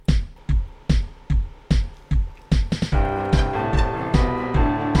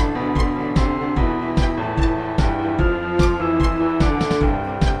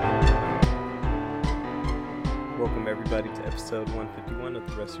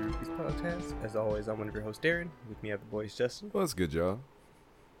with the Rest of Rupees podcast. As always, I'm one of your hosts, Darren. With me, I have the boys, Justin. What's good, y'all?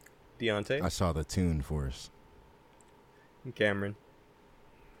 Deontay. I saw the tune for us. And Cameron.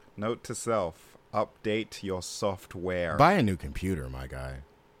 Note to self, update your software. Buy a new computer, my guy.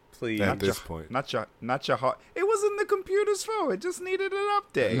 Please. At this point. Not your heart. It wasn't the computer's fault. It just needed an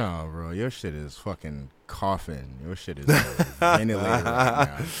update. No, bro, your shit is fucking coughing. Your shit is ventilated right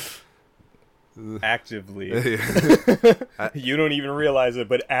now. Actively. You don't even realize it,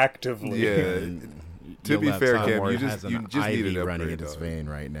 but actively. Yeah. To be fair, Cam, you just need an running upgrade, in his dog. vein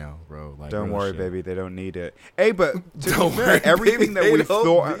right now, bro. Like, Don't real worry, shit. baby. They don't need it. Hey, but Don't worry, everything baby, that we they don't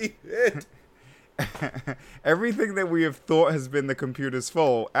thought, need it. everything that we have thought has been the computer's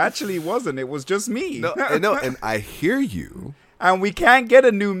fault actually wasn't. It was just me. No, and I hear you. And we can't get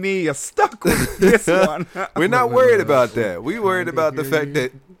a new me. You're stuck with this one. We're not worried about that. We worried about the fact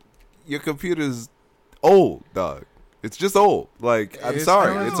that your computer's old, dog. It's just old. Like, I'm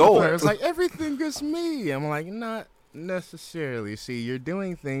sorry, it's old. It's like everything is me. I'm like, not necessarily. See, you're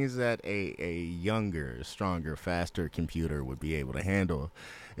doing things that a younger, stronger, faster computer would be able to handle.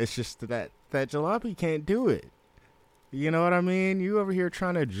 It's just that jalopy can't do it. You know what I mean? You over here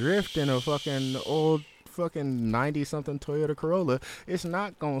trying to drift in a fucking old fucking 90-something Toyota Corolla. It's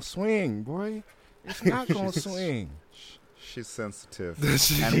not gonna swing, boy. It's not gonna swing. She's sensitive.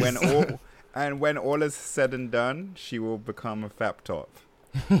 And when all is said and done, she will become a fap top.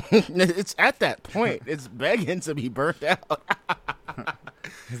 It's at that point. It's begging to be burnt out.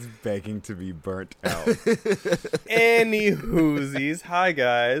 It's begging to be burnt out. Any whoosies. Hi,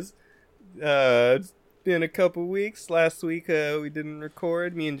 guys. It's been a couple weeks. Last week, we didn't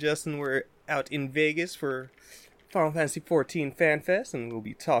record. Me and Justin were out in Vegas for Final Fantasy XIV Fanfest, and we'll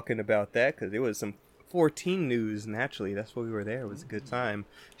be talking about that because there was some 14 news. Naturally, that's why we were there. It was a good time.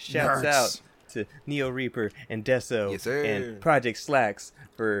 Shouts out to Neo Reaper and Deso Yes, sir. and Project Slacks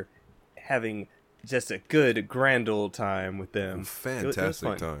for having just a good grand old time with them. Fantastic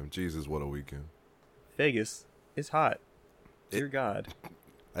fun. time. Jesus, what a weekend. Vegas is hot. Dear God.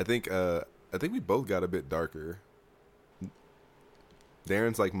 I think we both got a bit darker.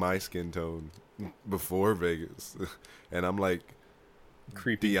 Darren's like my skin tone before Vegas, and I'm like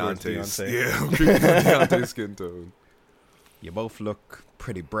Creepy towards Deontay's. Deontay. Yeah, I'm creepy with Deontay's skin tone. You both look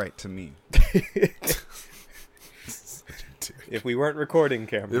pretty bright to me. If we weren't recording,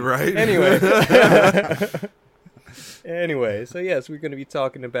 Cameron. Right? Anyway, so yes, we're going to be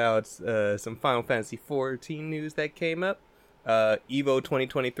talking about some Final Fantasy XIV news that came up. EVO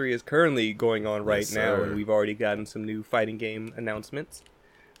 2023 is currently going on right Yes, now, sir. and we've already gotten some new fighting game announcements.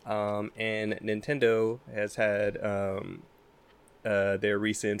 And Nintendo has had their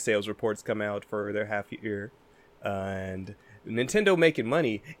recent sales reports come out for their half year. And Nintendo making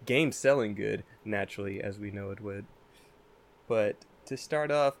money, games selling good, naturally, as we know it would. But to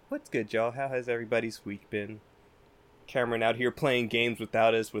start off, what's good, y'all? How has everybody's week been? Cameron out here playing games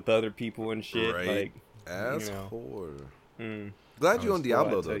without us, with other people and shit. Right. Like, Asshole. mm. Glad you on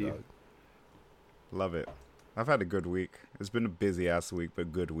Diablo I tell though, you. dog. Love it. I've had a good week. It's been a busy ass week,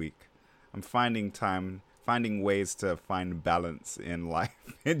 but good week. I'm finding ways to find balance in life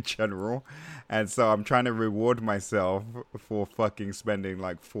in general. And so I'm trying to reward myself for fucking spending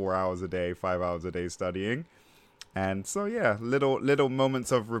like 4 hours a day, 5 hours a day studying. And so yeah, little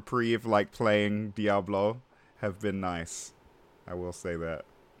moments of reprieve like playing Diablo have been nice. I will say that.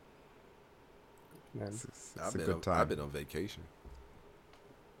 Man, It's a good time. I've been on vacation.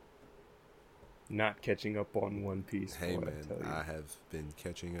 not catching up on One Piece. Hey boy, man, I tell you. I have been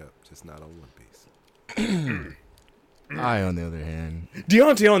catching up, just not on One Piece. I, on the other hand,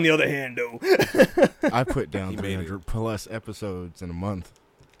 Deontay, on the other hand, though. I put down He made it. 300 plus episodes in a month.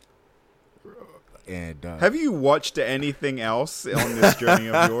 And Have you watched anything else on this journey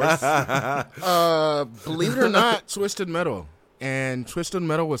of yours? believe it or not, Twisted Metal. And Twisted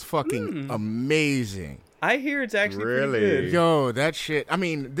Metal was fucking amazing. I hear it's actually Really? pretty good. Yo, that shit. I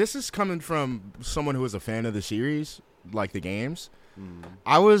mean, this is coming from someone who is a fan of the series, like the games.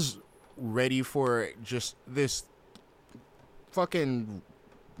 I was ready for just this fucking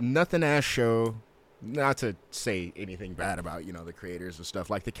nothing ass show. Not to say anything bad about, the creators and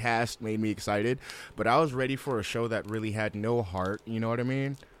stuff. Like, the cast made me excited, but I was ready for a show that really had no heart, you know what I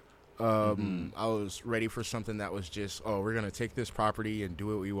mean? I was ready for something that was just, we're going to take this property and do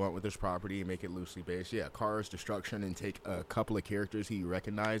what we want with this property and make it loosely based. Yeah, cars, destruction, and take a couple of characters who you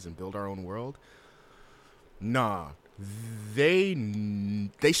recognize and build our own world. Nah, they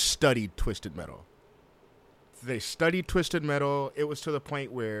studied Twisted Metal. They studied Twisted Metal. It was to the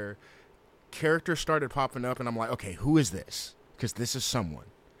point where characters started popping up, and I'm like, okay, who is this? Because this is someone.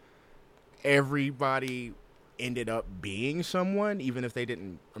 Everybody ended up being someone, even if they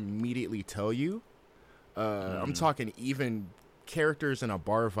didn't immediately tell you. I'm talking even characters in a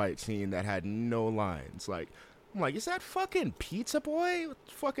bar fight scene that had no lines. Like, I'm like, is that fucking Pizza Boy with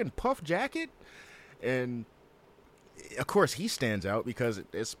fucking puff jacket? And of course he stands out because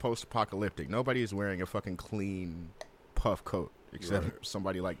it's post-apocalyptic. Nobody's wearing a fucking clean puff coat except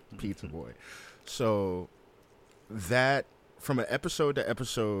somebody like Pizza Boy. So that, from an episode to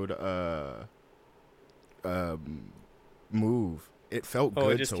episode move, it felt good to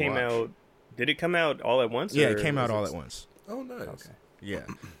watch. Oh, it just came out. Did it come out all at once? Yeah, it came out all at once. Oh, nice. Okay. Yeah.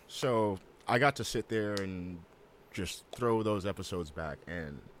 So I got to sit there and just throw those episodes back,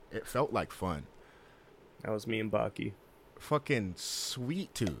 and it felt like fun. That was me and Baki. Fucking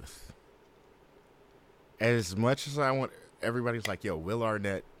Sweet Tooth. As much as I want, everybody's like, yo, Will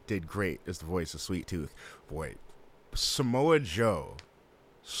Arnett did great as the voice of Sweet Tooth. Boy, Samoa Joe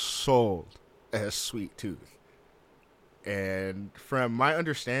sold as Sweet Tooth. And from my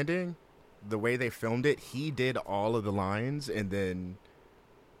understanding, the way they filmed it, he did all of the lines, and then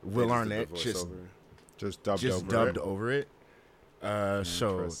Will Arnett just dubbed over it.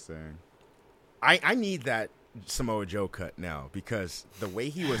 So I need that Samoa Joe cut now, because the way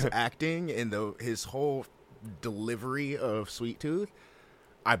he was acting and his whole delivery of Sweet Tooth,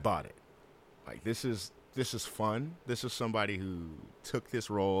 I bought it. Like, this is fun. This is somebody who took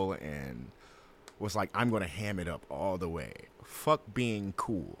this role and was like, I'm going to ham it up all the way. Fuck being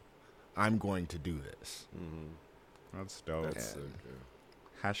cool. I'm going to do this. Mm-hmm. That's dope. That's so good.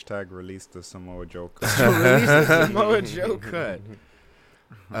 Hashtag release the Samoa Joe cut. Release the Samoa Joe cut.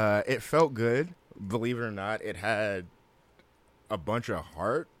 It felt good. Believe it or not, it had a bunch of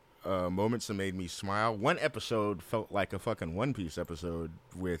heart moments that made me smile. One episode felt like a fucking One Piece episode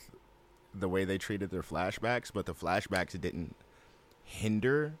with the way they treated their flashbacks, but the flashbacks didn't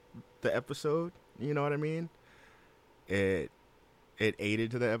hinder the episode. You know what I mean? It aided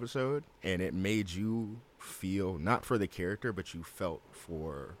to the episode, and it made you feel, not for the character, but you felt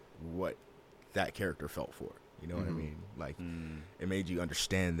for what that character felt for. You know what I mean? Like, it made you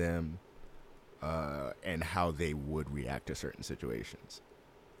understand them and how they would react to certain situations.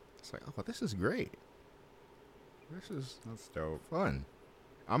 It's like, oh, this is great. That's dope. Fun.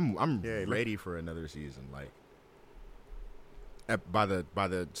 I'm ready for another season. Like, by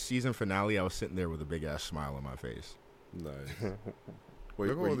the season finale, I was sitting there with a big ass smile on my face. Nice.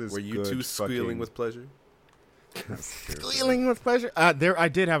 Were you two squealing with pleasure? Squealing with pleasure? I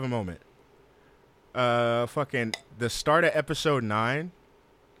did have a moment. Fucking the start of episode 9.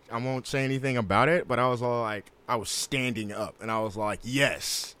 I won't say anything about it, but I was all like, I was standing up, and I was like,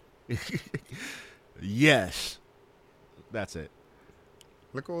 yes. Yes. That's it.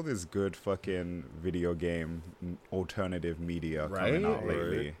 Look at all this good fucking video game alternative media coming out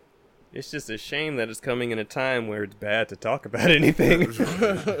lately. Right. It's just a shame that it's coming in a time where it's bad to talk about anything.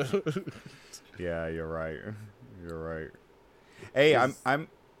 Yeah, you're right. Hey, I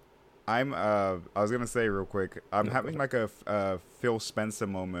was gonna say real quick, I'm having like a Phil Spencer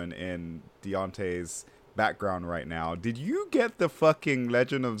moment in Deontay's background right now. Did you get the fucking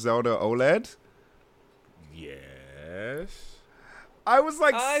Legend of Zelda OLED? Yes. I was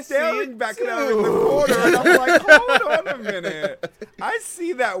like staring back at him in the corner, and I'm like, hold on a minute. I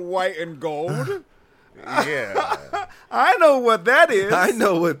see that white and gold. Yeah. I know what that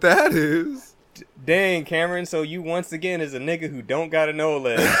is. Dang, Cameron, so you once again is a nigga who don't got an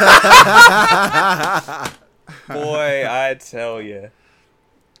OLED. Boy, I tell you.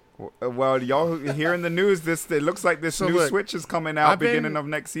 Well, y'all hear in the news, it looks like this new Switch is coming out beginning of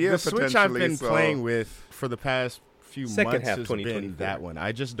next year, the potentially. Switch I've been playing with for the past few Second months half has 2024. been that one.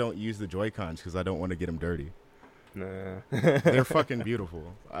 I just don't use the Joy-Cons because I don't want to get them dirty. Nah. They're fucking beautiful.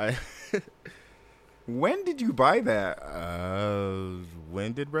 When did you buy that?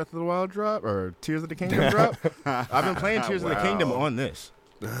 When did Breath of the Wild drop? Or Tears of the Kingdom drop? I've been playing Tears of the Kingdom on this.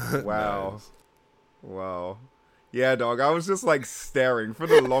 Wow. Nice. Wow. Yeah, dog. I was just like staring. For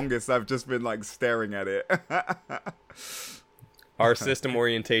the longest, I've just been like staring at it. Our system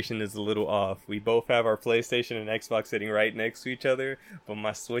orientation is a little off. We both have our PlayStation and Xbox sitting right next to each other, but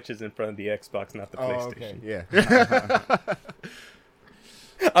my Switch is in front of the Xbox, not the PlayStation. Okay. Yeah.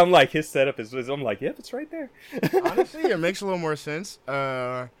 I'm like, his setup is. I'm like, yep, it's right there. Honestly, it makes a little more sense.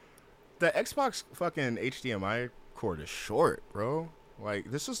 The Xbox fucking HDMI cord is short, bro.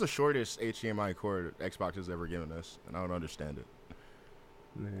 Like, this is the shortest HDMI cord Xbox has ever given us, and I don't understand it.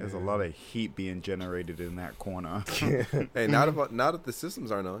 There's a lot of heat being generated in that corner. Hey, not if the systems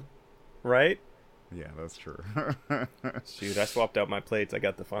aren't on. Right? Yeah, that's true. Shoot, I swapped out my plates. I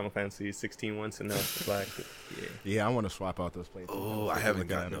got the Final Fantasy XIV one, so now it's the black. Yeah. Yeah, I want to swap out those plates. Oh, I haven't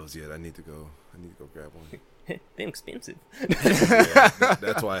gotten those yet. I need to go grab one. They're expensive. Yeah,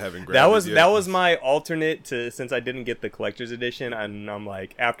 that's why I haven't grabbed it yet. That was my alternate to, since I didn't get the collector's edition, and I'm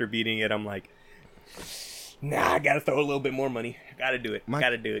like, after beating it, I'm like, nah, I gotta throw a little bit more money. Gotta do it.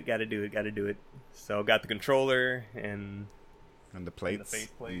 Gotta do it. So got the controller and And the plates. face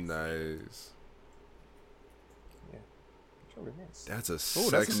plates. Nice. Yeah. Controller nice. That's a Oh,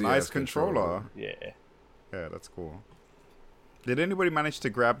 that's a nice controller. Yeah. Yeah, that's cool. Did anybody manage to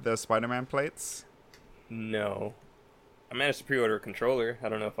grab the Spider-Man plates? No. I managed to pre-order a controller. I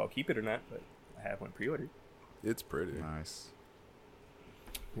don't know if I'll keep it or not, but I have one pre-ordered. It's pretty. Nice.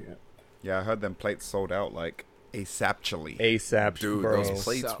 Yeah. Yeah, I heard them plates sold out like ASAPtually. ASAP, Dude, bro. those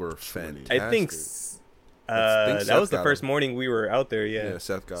plates were fantastic. I think Seth that was the got first them. morning we were out there. Yeah, Yeah,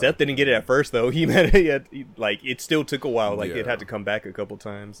 Seth got Seth them. didn't get it at first though. He like it still took a while. Like it Yeah. had to come back a couple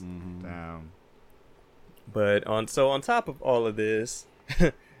times. Mhm. Damn. But on top of all of this,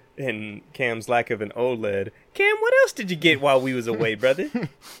 and Cam's lack of an OLED, Cam, what else did you get while we was away, brother?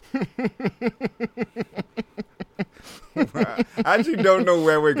 I actually don't know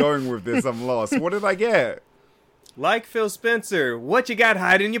where we're going with this. I'm lost. What did I get? Like Phil Spencer, what you got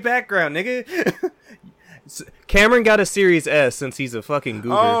hiding in your background, nigga? Cameron got a Series S since he's a fucking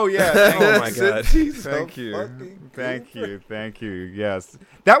goober. Oh yeah. Oh my god. Thank you. Yes,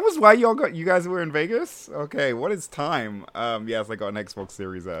 that was why you guys were in Vegas. Okay, what is time? Yes, I got an Xbox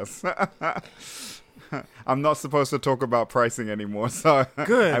Series S. I'm not supposed to talk about pricing anymore, so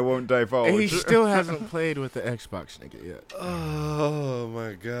Good. I won't divulge. He still hasn't played with the Xbox nigga yet. Oh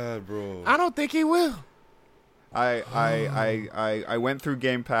my god, bro. I don't think he will. I went through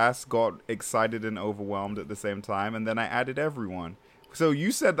Game Pass, got excited and overwhelmed at the same time, and then I added everyone. So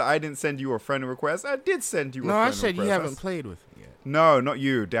you said that I didn't send you a friend request. I did send you a friend No, I request. said you haven't played with him yet. No, not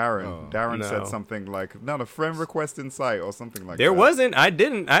you, Darren. Oh. Darren No. said something like, not a friend request in sight or something like that. There wasn't. I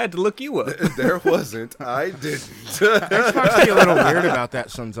didn't. I had to look you up. There wasn't. I didn't. Xbox be a little weird about that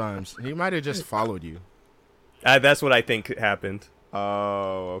sometimes. He might have just followed you. That's what I think happened.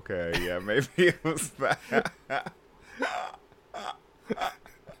 Oh, okay. Yeah, maybe it was that.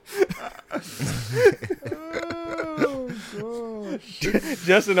 Oh, gosh.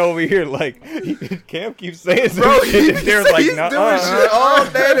 Justin over here, like, Cam keeps saying some Bro, shit. And they're like, he's nah, doing shit all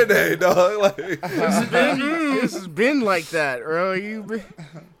day today, dog. Like, This has been like that, bro. You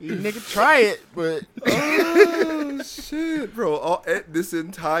nigga try it, but oh shit, bro! This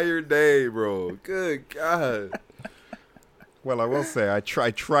entire day, bro. Good God. Well, I will say, I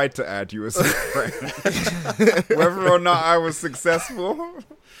tried to add you as a friend. Whether or not I was successful,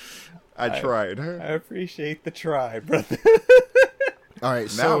 I tried. I appreciate the try, brother. all right. Now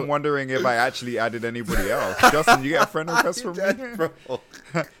So I'm wondering if I actually added anybody else. Justin, you get a friend request from me? Bro.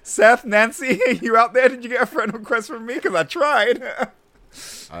 Seth, Nancy, you out there? Did you get a friend request from me? Because I tried.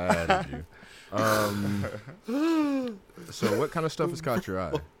 I added you. So what kind of stuff has caught your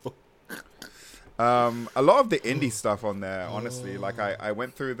eye? A lot of the indie stuff on there, honestly. Like I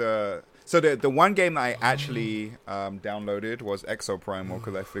went through the one game that I actually downloaded was Exoprimal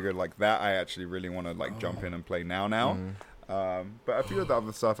because I figured like that I actually really want to like jump in and play now. But a few of the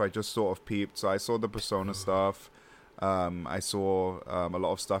other stuff I just sort of peeped. So I saw the Persona stuff. I saw a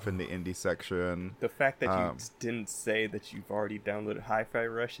lot of stuff in the indie section. The fact that you didn't say that you've already downloaded Hi-Fi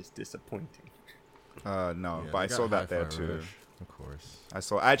Rush is disappointing. No, Yeah, but I they saw got that there Hi-Fi too. Rush, of course.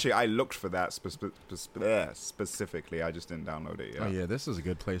 I looked for that specifically. I just didn't download it yet. Oh yeah, this is a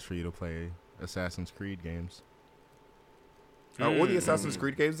good place for you to play Assassin's Creed games. All the Assassin's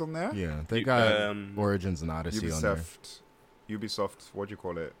Creed games on there? Yeah, they You- got Origins and Odyssey on there. Ubisoft, what do you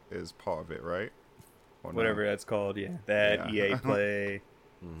call it, is part of it, right? Or no? Whatever that's called, yeah. That, Yeah. EA Play,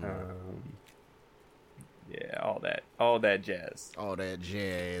 all that jazz. All that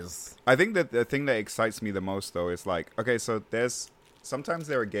jazz. I think that the thing that excites me the most, though, is like, okay, so sometimes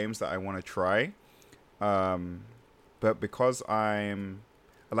there are games that I want to try, but because I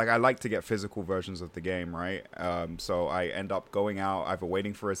like to get physical versions of the game, right? So I end up going out, either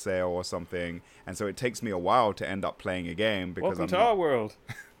waiting for a sale or something, and so it takes me a while to end up playing a game because Welcome to our world.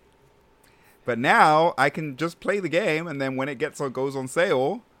 But now I can just play the game, and then when it goes on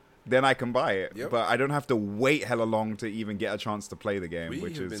sale, then I can buy it. Yep. But I don't have to wait hella long to even get a chance to play the game, We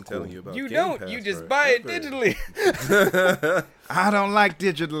which have is been cool. telling you about You Game don't. Pass You just buy it forever. digitally. I don't like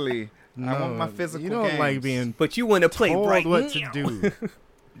digitally. I No, want my physical You don't games. like being But you want to play told right what now. to do.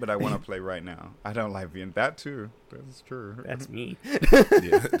 But I want to play right now. I don't like being that too. That's true. That's me. Yeah.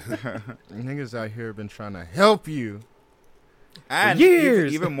 Niggas out here been trying to help you. And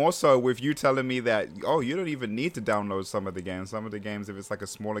years. even more so with you telling me that, you don't even need to download some of the games. Some of the games, if it's like a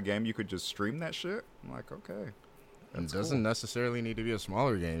smaller game, you could just stream that shit. I'm like, okay. It doesn't necessarily need to be a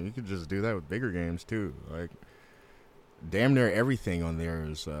smaller game. You could just do that with bigger games, too. Like, damn near everything on there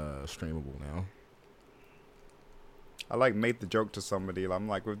is streamable now. I made the joke to somebody. I'm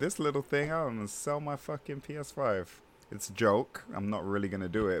like, with this little thing, I'm going to sell my fucking PS5. It's a joke. I'm not really going to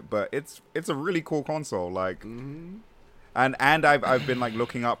do it. But it's a really cool console. Like... Mm-hmm. And I've been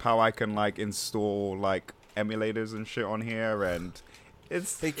looking up how I can install emulators and shit on here, and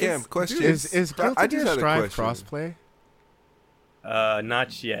it's Hey Cam, question is I just had a Strive question. crossplay?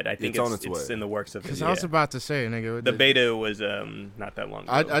 Not yet. I think It's on it's its way. in the works of it. Because I was about to say, nigga, the beta was not that long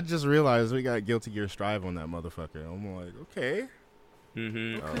ago. I just realized we got Guilty Gear Strive on that motherfucker. I'm like, okay.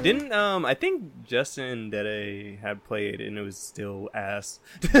 Mm-hmm. Oh. Didn't I think Justin Dede had played and it was still ass.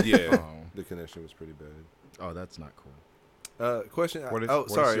 Yeah, Oh. the connection was pretty bad. Oh, that's not cool. Question. What is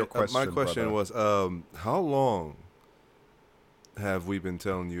sorry. your question, my question brother? was, how long have we been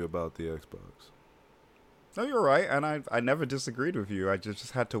telling you about the Xbox? No, you're right, and I never disagreed with you. I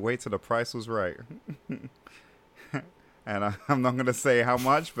just had to wait till the price was right. And I'm not going to say how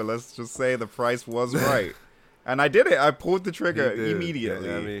much, but let's just say the price was right. And I did it. I pulled the trigger He did. immediately.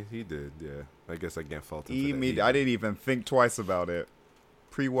 Yeah, I mean, he did. Yeah, I guess I can't fault him. Immediately. I didn't even think twice about it.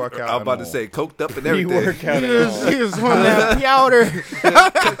 Pre-workout. I was about to say coked up and everything. Pre-workout. He was on that powder.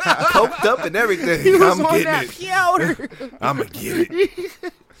 Coked up and everything. He was I'm on getting that it. powder. I'ma get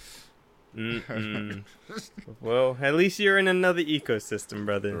it. Mm-mm. Well, at least you're in another ecosystem,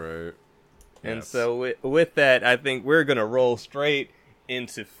 brother. Right. And Yes. so with that, I think we're gonna roll straight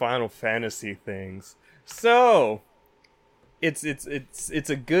into Final Fantasy things. So it's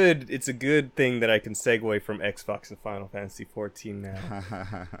a good thing that I can segue from Xbox and Final Fantasy XIV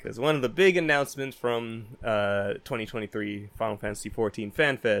now, because one of the big announcements from 2023 Final Fantasy XIV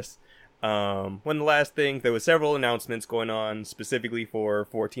Fanfest. One of the last things, there were several announcements going on specifically for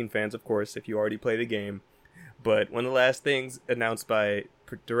 14 fans, of course, if you already played the game. But one of the last things announced by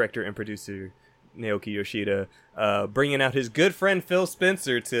director and producer Naoki Yoshida, bringing out his good friend Phil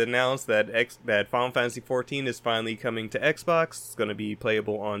Spencer to announce that that Final Fantasy XIV is finally coming to Xbox. It's going to be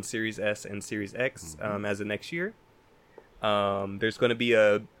playable on Series S and Series X as of next year. There's going to be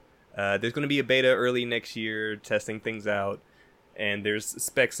a beta early next year, testing things out, and there's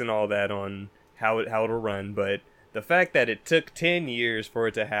specs and all that on how it'll run. But the fact that it took 10 years for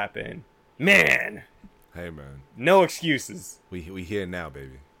it to happen, man, Hey man, no excuses. we here now,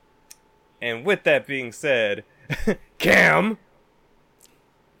 baby. And with that being said, Cam,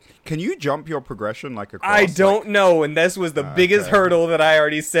 Can you jump your progression across? I don't know, and this was the biggest hurdle that I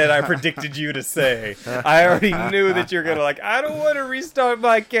already said I predicted you to say. I already knew that you're gonna I don't want to restart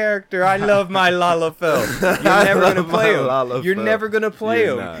my character. I love my Lalafell. You're never gonna play him. You're never gonna play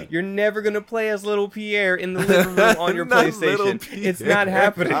You're him. not. You're never gonna play as little Pierre in the living room on your Not little PlayStation. It's not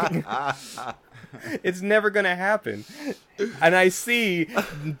happening. It's never gonna happen. And I see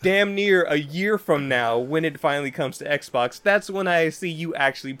damn near a year from now, when it finally comes to Xbox, that's when I see you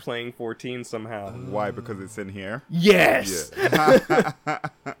actually playing 14 somehow. Why? Because it's in here. Yes!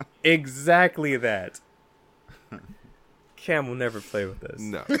 Exactly that. Cam will never play with us.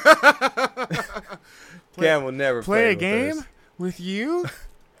 No. Cam will never Play a with game us. with you?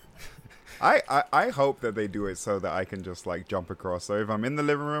 I hope that they do it so that I can just jump across. So if I'm in the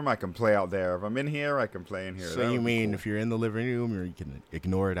living room, I can play out there. If I'm in here, I can play in here. So That you would be mean cool. if you're in the living room, you can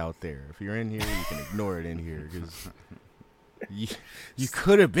ignore it out there. If you're in here, you can ignore it in here. Because you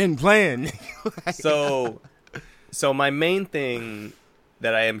could have been playing. So my main thing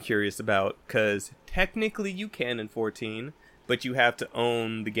that I am curious about, because technically you can in 14, but you have to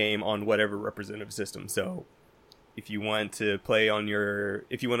own the game on whatever representative system. So if you want to play on your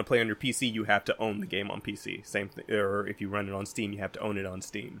PC, you have to own the game on PC. Same thing, or if you run it on Steam, you have to own it on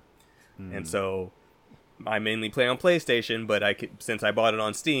Steam. And so I mainly play on PlayStation, but since I bought it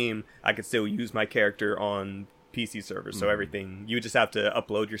on Steam, I could still use my character on PC servers. So everything, you just have to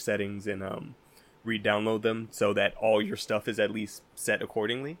upload your settings and re-download them so that all your stuff is at least set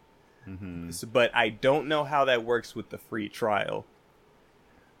accordingly. So, but I don't know how that works with the free trial.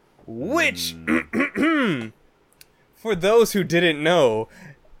 Which, for those who didn't know,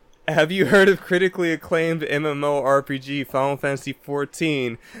 have you heard of critically acclaimed MMORPG Final Fantasy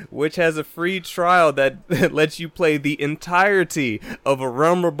XIV, which has a free trial that lets you play the entirety of A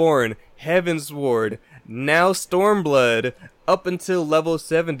Realm Reborn, Heavensward, now Stormblood, up until level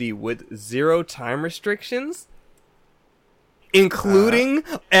 70 with 0 time restrictions? Including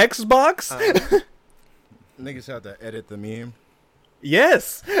Xbox? Niggas had to edit the meme.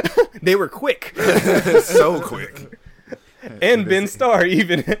 Yes! They were quick. So quick. And Ben Starr,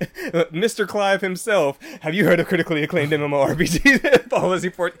 even Mr. Clive himself. Have you heard of critically acclaimed MMORPG? Final Fantasy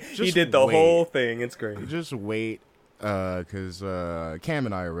XIV. He did the whole thing. It's great. Just wait, because Cam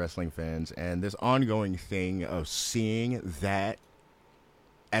and I are wrestling fans, and this ongoing thing of seeing that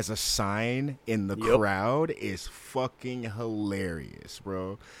as a sign in the crowd is fucking hilarious,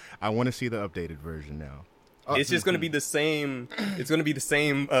 bro. I want to see the updated version now. It's just going to be the same. It's going to be the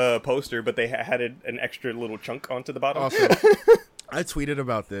same poster, but they added an extra little chunk onto the bottom. Also, I tweeted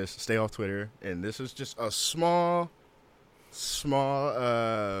about this. Stay off Twitter, and this is just a small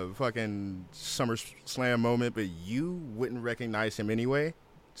fucking SummerSlam moment, but you wouldn't recognize him anyway.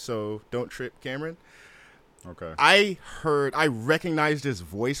 So don't trip, Cameron. Okay. I recognized his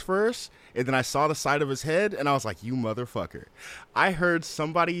voice first, and then I saw the side of his head, and I was like, you motherfucker. I heard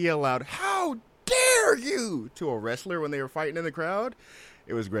somebody yell out, "How dare you!" to a wrestler when they were fighting in the crowd.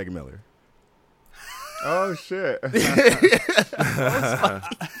 It was Greg Miller. Oh, shit.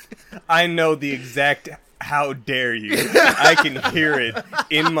 I know the exact "how dare you." I can hear it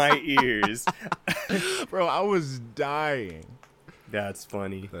in my ears. Bro, I was dying. That's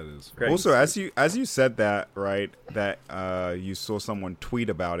funny. That is Great. Also, as you said that, right, that you saw someone tweet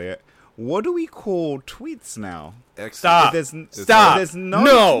about it, what do we call tweets now? Stop. Stop. There's no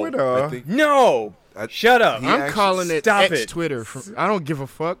No. Twitter. No. Shut up. I'm calling it Stop X it. Twitter. I don't give a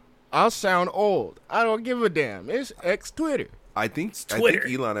fuck. I'll sound old. I don't give a damn. It's X Twitter. I think Twitter.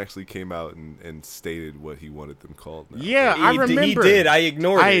 Elon actually came out and stated what he wanted them called now. Yeah, I remember. He did. I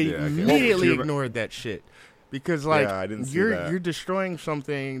ignored I it. Yeah, I can't immediately remember. ignored that shit because, like, Yeah, I didn't see you're that. you're destroying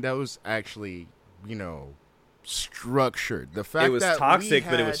something that was actually, structured. The fact It was that toxic, we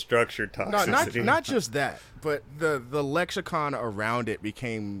but it had- was structured no, toxicity. not just that, but the lexicon around it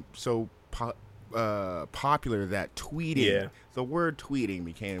became so popular that tweeting, the word tweeting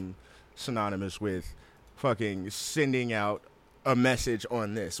became synonymous with fucking sending out a message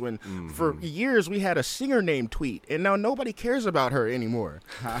on this. When for years we had a singer named Tweet, and now nobody cares about her anymore.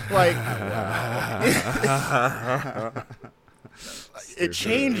 Like, it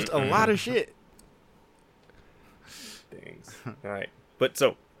changed a lot of shit. Things. All right. But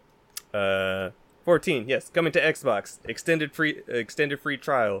so, 14, yes, coming to Xbox, extended free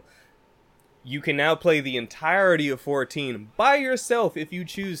trial. You can now play the entirety of 14 by yourself if you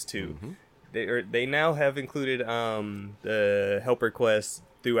choose to. They now have included the helper quests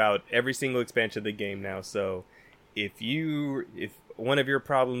throughout every single expansion of the game now. So if one of your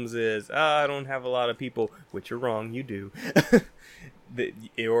problems is I don't have a lot of people, which you're wrong, you do.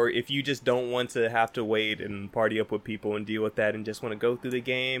 Or if you just don't want to have to wait and party up with people and deal with that and just want to go through the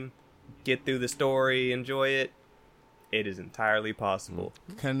game, get through the story, enjoy it, it is entirely possible.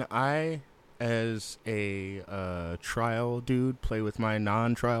 Can I, as a trial dude, play with my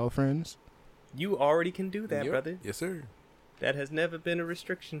non-trial friends? You already can do that, Yep. brother. Yes, sir. That has never been a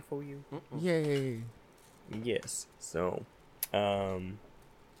restriction for you. Yay. Yes. So,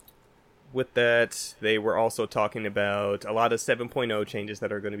 with that, they were also talking about a lot of 7.0 changes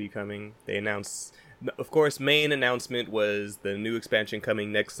that are going to be coming. They announced, of course, main announcement was the new expansion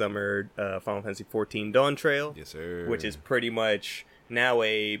coming next summer, Final Fantasy XIV Dawn Trail. Yes, sir. Which is pretty much now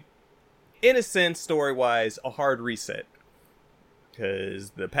in a sense, story-wise, a hard reset.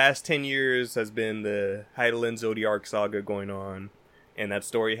 Because the past 10 years has been the Hydaelyn Zodiac saga going on, and that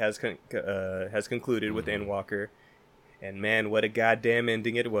story has concluded with Endwalker. And man, what a goddamn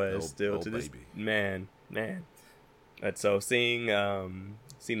ending it was! Man. And so seeing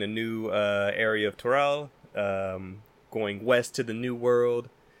the new area of Toral, going west to the New World.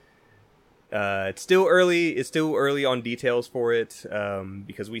 It's still early. It's still early on details for it,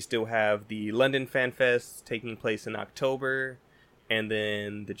 because we still have the London Fanfest taking place in October, and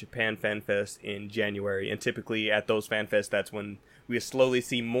then the Japan Fanfest in January. And typically at those Fanfests, that's when we slowly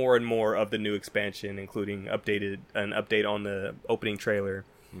see more and more of the new expansion, including an update on the opening trailer,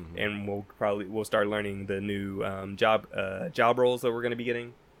 and we'll start learning the new job roles that we're going to be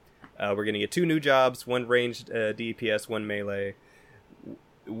getting. We're going to get 2 new jobs, one ranged DPS, one melee.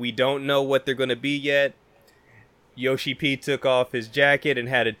 We don't know what they're going to be yet. Yoshi P took off his jacket and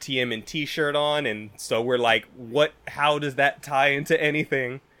had a TMNT shirt on, and so we're like, what? How does that tie into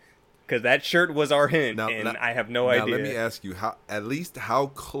anything? Because that shirt was our hint, I have no idea. Let me ask you, how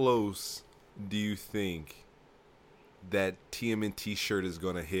close do you think that TMNT shirt is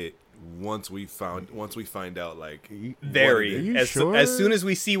going to hit once we find out, like, very as soon as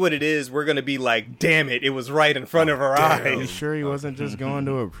we see what it is, we're gonna be like, damn it was right in front of our Are you eyes. sure he wasn't just going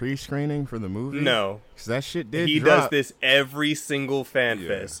to a pre-screening for the movie? No, because that shit did he drop. does this every single fan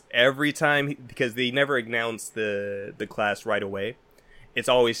fest, every time, because they never announce the class right away, it's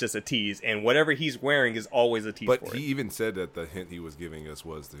always just a tease, and whatever he's wearing is always a tease. But for he it. even said that the hint he was giving us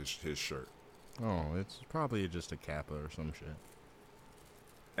was his shirt. Oh, it's probably just a kappa or some shit.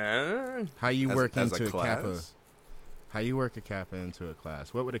 Uh, How you work as into a kappa? class? How you work a kappa into a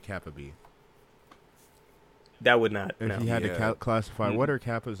class? What would a kappa be? that would not. If No. you had Yeah. to classify, Mm. what are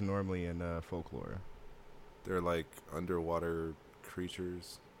kappas normally in folklore? They're like underwater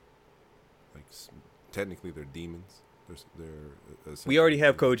creatures. Like technically, they're demons. They're We already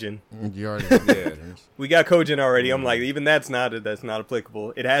have Kojin. You already Yeah. We got Kojin already. I'm like, even that's not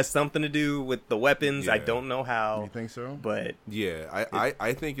applicable. It has something to do with the weapons. I Yeah. don't know You how, think so? but Yeah,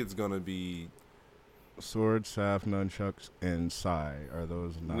 I think it's gonna be. Sword, staff, nunchucks, and sai are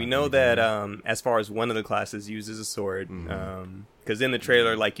those not? we know anything? that as far as one of the classes uses a sword, Mhm. because in the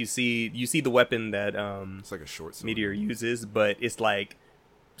trailer, like you see the weapon that It's like a short sword. Meteor uses, but it's like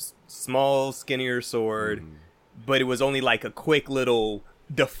small, skinnier sword. Mhm. But it was only like a quick little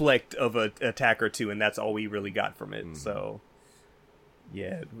deflect of an attack or two, and that's all we really got from it. So,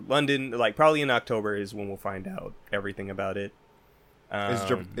 yeah, London, like probably in October is when we'll find out everything about it.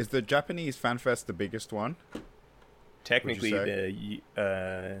 Is the Japanese FanFest the biggest one? Technically, would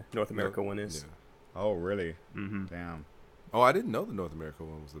the North America one is. Yeah. Oh, really? Hmm Damn. Oh, I didn't know the North America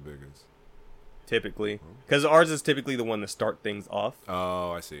one was the biggest. Typically, because ours is typically the one to start things off.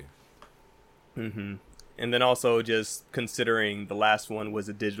 Oh, I see. Hmm And then also just considering the last one was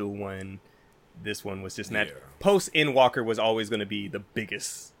a digital one, this one was just not. Yeah. Post Endwalker was always going to be the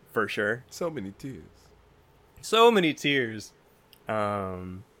biggest for sure. So many tears. So many tears.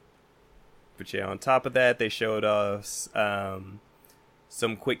 But yeah, on top of that, they showed us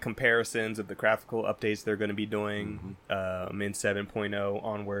some quick comparisons of the graphical updates they're going to be doing in 7.0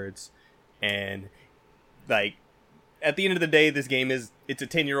 onwards. And like at the end of the day, this game it's a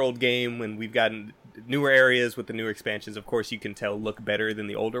 10-year-old game, and we've gotten newer areas with the newer expansions. Of course, you can tell look better than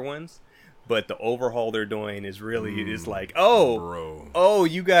the older ones. But the overhaul they're doing is really is like, Bro. oh,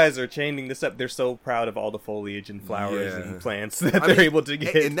 you guys are changing this up. They're so proud of all the foliage and flowers Yeah. and plants that they're able to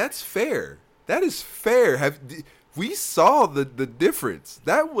get. And that's fair. That is fair. We saw the difference.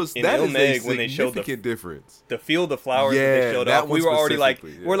 That is In a Ilmeg, when they showed significant difference. The field of flowers that they Yeah, showed that off, we one were already like,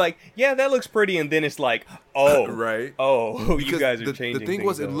 specifically, yeah. we're like, yeah, that looks pretty. And then it's like, oh, Right. oh, you Because guys are the changing thing things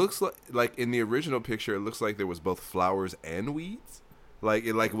was, it up. looks like in the original picture, it looks like there was both flowers and weeds. Like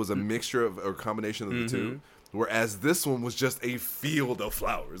it was a mixture of or combination of the two. Whereas this one was just a field of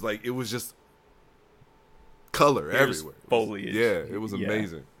flowers. Like it was just color Here's everywhere. foliage. Yeah, it was Yeah.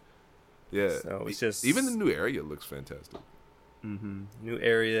 amazing. Yeah. So it's just- even the new area looks fantastic. New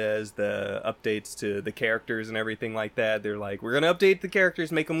areas, the updates to the characters and everything like that. They're like, we're going to update the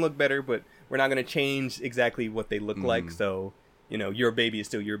characters, make them look better, but we're not going to change exactly what they look like. So, your baby is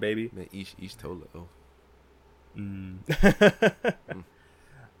still your baby. Man, Ish Tolo.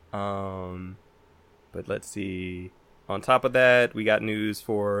 But let's see. On top of that, we got news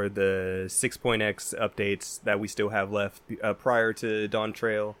for the 6.x updates that we still have left prior to Dawn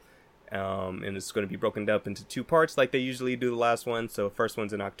Trail. And it's going to be broken up into two parts like they usually do the last one. So first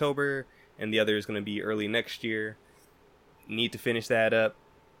one's in October, and the other is going to be early next year. Need to finish that up.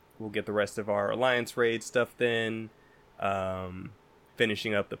 We'll get the rest of our Alliance raid stuff then.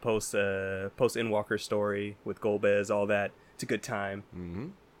 Finishing up the post Endwalker story with Golbez, all that. It's a good time. Mm-hmm.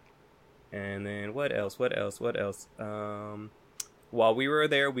 And then what else? While we were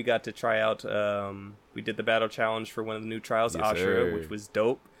there, we got to try out. We did the battle challenge for one of the new trials, Yes, Ashura, sir. which was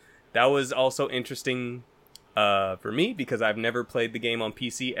dope. That was also interesting for me because I've never played the game on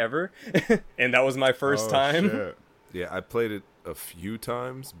PC ever, and that was my first time. Shit. Yeah, I played it a few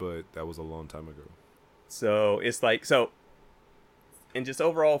times, but that was a long time ago. So it's like and just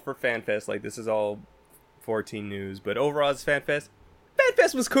overall for FanFest, like this is all 14 news, but overall as FanFest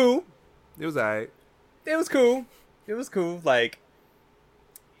was cool. It was alright. It was cool. Like,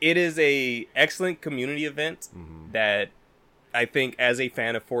 it is a excellent community event that I think as a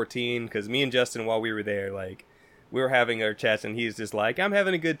fan of 14, because me and Justin, while we were there, like, we were having our chats, and he's just like, I'm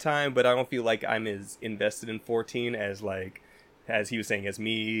having a good time, but I don't feel like I'm as invested in 14 as, like, as he was saying, as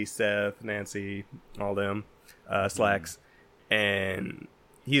me, Seth, Nancy, all them, Slacks, and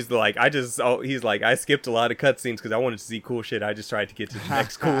he's like, I skipped a lot of cutscenes because I wanted to see cool shit. I just tried to get to the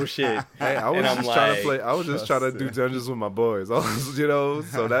next cool shit. Hey, I was And I'm just trying to like, play. I was just trying to do dungeons with my boys.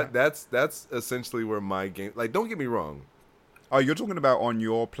 So that's essentially where my game. Like, don't get me wrong, Oh, you're talking about on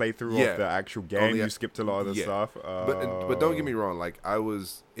your playthrough Yeah. of the actual game? the- You skipped a lot of the yeah. stuff. but don't get me wrong. Like, I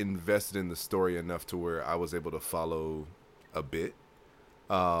was invested in the story enough to where I was able to follow a bit,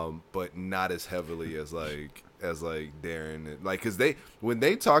 but not as heavily as like Darren, like because when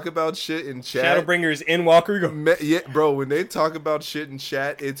they talk about shit in chat, Shadowbringers in Walker. You go, yeah, bro. When they talk about shit in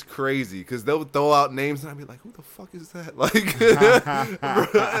chat, it's crazy because they'll throw out names and I'll be like, "Who the fuck is that?" Like, bro,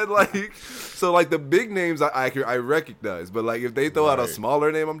 and like, so like the big names I recognize, but like if they throw out a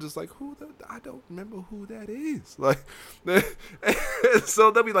smaller name, I'm just like, I don't remember who that is. Like,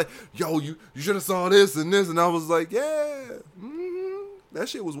 so they'll be like, "Yo, you should have saw this and this," and I was like, "Yeah." That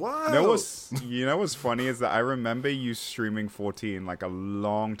shit was wild. You know what's funny is that I remember you streaming 14 like a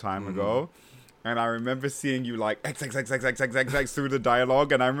long time ago. And I remember seeing you like XXXXXXX through the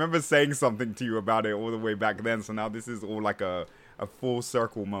dialogue. And I remember saying something to you about it all the way back then. So now this is all like a full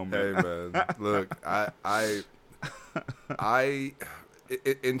circle moment. Hey, man. Look, I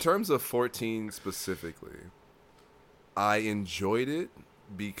in terms of 14 specifically, I enjoyed it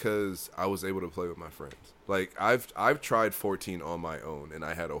because I was able to play with my friends. Like I've tried 14 on my own and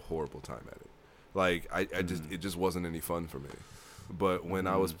I had a horrible time at it. Like it just wasn't any fun for me. But when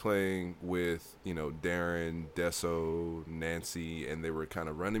I was playing with, Darren, Deso, Nancy, and they were kind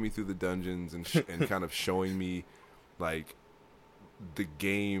of running me through the dungeons and kind of showing me like the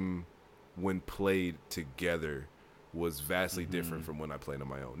game when played together was vastly different from when I played on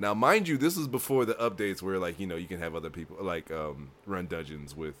my own. Now, mind you, this is before the updates where like, you can have other people like run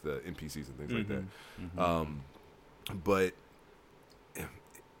dungeons with NPCs and things like that. But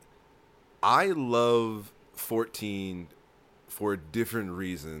I love 14 for a different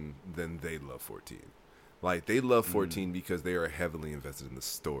reason than they love 14. Like they love 14 because they are heavily invested in the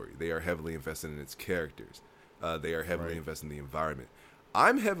story. They are heavily invested in its characters. They are heavily invested in the environment.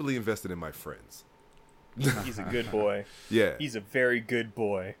 I'm heavily invested in my friends. He's a good boy. Yeah, he's a very good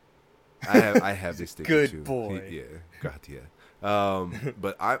boy. I have this sticker good too. Boy.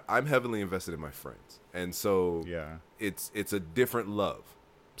 But I'm heavily invested in my friends, and so it's a different love.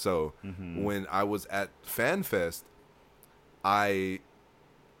 So when I was at FanFest, I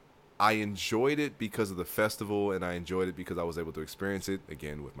enjoyed it because of the festival, and I enjoyed it because I was able to experience it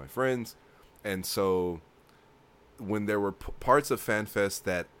again with my friends, and so. When there were parts of FanFest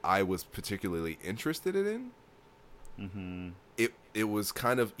that I was particularly interested in, it was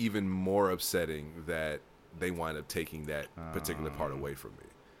kind of even more upsetting that they wind up taking that particular part away from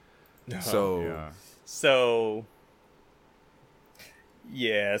me. So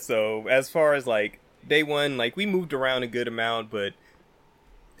as far as like day one, like we moved around a good amount, but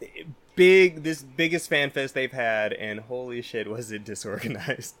this biggest FanFest they've had, and holy shit, was it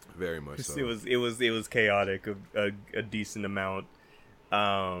disorganized. Very much so. It was chaotic a decent amount.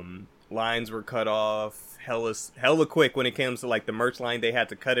 Lines were cut off hella quick when it comes to like the merch line. They had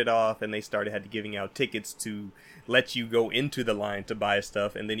to cut it off, and they had to giving out tickets to let you go into the line to buy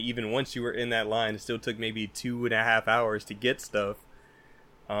stuff. And then even once you were in that line, it still took maybe 2.5 hours to get stuff.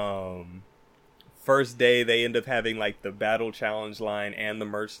 First day, they end up having like the battle challenge line and the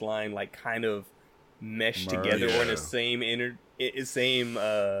merch line like kind of meshed together in the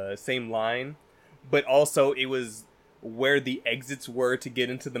same line, but also it was where the exits were to get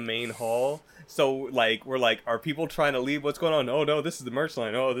into the main hall. So like we're like, are people trying to leave? What's going on? Oh no, this is the merch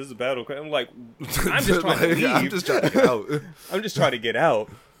line. Oh, this is a battle. I'm like, I'm just trying to leave. I'm just trying to get out. I'm just trying to get out.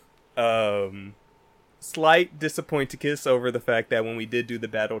 Slight disappointicus over the fact that when we did do the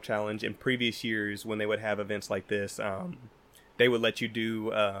battle challenge in previous years, when they would have events like this, they would let you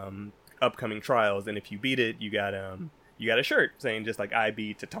do upcoming trials, and if you beat it, you got a shirt saying just like I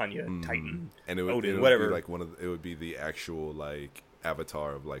beat Titania, Titan, and Odin, it would whatever. Be like it would be the actual like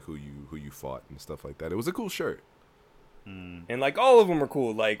avatar of like who you fought and stuff like that. It was a cool shirt. And like all of them were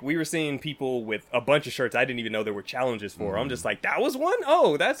cool. Like we were seeing people with a bunch of shirts I didn't even know there were challenges for. I'm just like, that was one?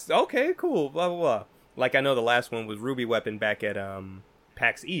 Oh, that's okay, cool, blah blah blah. Like I know the last one was Ruby Weapon back at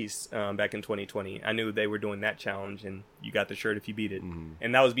PAX East back in 2020. I knew they were doing that challenge, and you got the shirt if you beat it.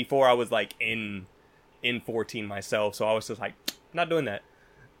 And that was before I was like in 14 myself, so I was just like, not doing that.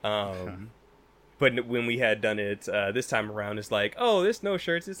 But when we had done it this time around, it's like, oh, there's no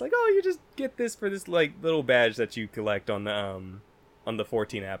shirts. It's like, oh, you just get this for this like little badge that you collect on the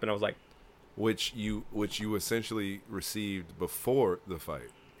 14 app. And I was like, which you essentially received before the fight.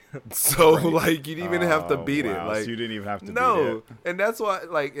 So like you didn't even have to beat it. Like so you didn't even have to beat it. And that's why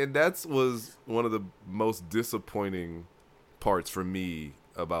that was one of the most disappointing parts for me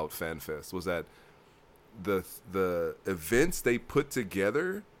about FanFest was that the events they put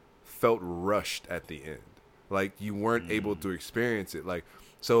together felt rushed at the end. Like you weren't able to experience it. Like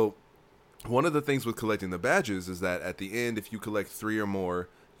so one of the things with collecting the badges is that at the end, if you collect 3 or more,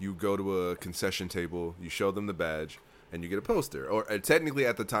 you go to a concession table, you show them the badge, and you get a poster. Or technically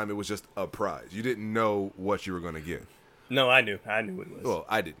at the time, it was just a prize. You didn't know what you were going to get. No, I knew it was. Well,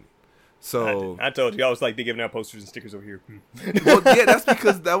 I didn't. So I told you I was like, they're giving out posters and stickers over here. well, yeah, that's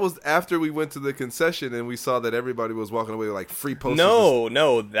because that was after we went to the concession and we saw that everybody was walking away with like free posters. No,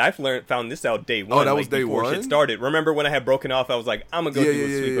 I've found this out day one. Oh, that was day before one? Shit started. Remember when I had broken off? I was like, I'm gonna go do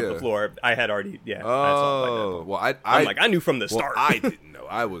a sweep of the floor. I had already, I saw it. Well, I knew from the start. I didn't know.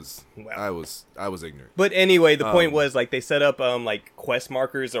 I was Wow. I was ignorant. But anyway, the point was like they set up like quest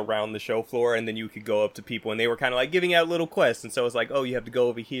markers around the show floor, and then you could go up to people, and they were kind of like giving out little quests. And so it's like, oh, you have to go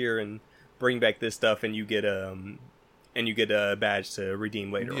over here and bring back this stuff, and you get a badge to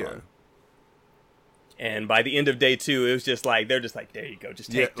redeem later on. And by the end of day 2, it was just like they're just like, there you go,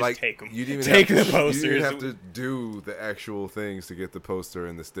 just take them. You didn't take have the posters. You didn't have to do the actual things to get the poster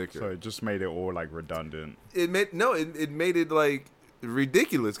and the sticker. So it just made it all like redundant. It made it like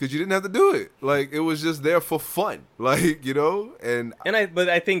ridiculous because you didn't have to do it. Like it was just there for fun, like but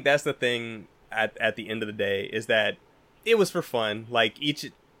I think that's the thing at the end of the day is that it was for fun. Like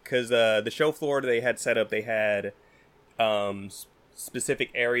because the show floor they had set up, they had specific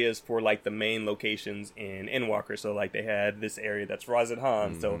areas for like the main locations in Endwalker. So like they had this area that's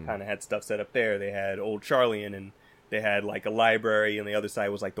Razadhan, so kind of had stuff set up there. They had Old Charlian, and they had like a library, and the other side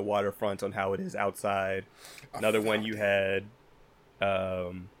was like the waterfront on how it is outside. Another one you had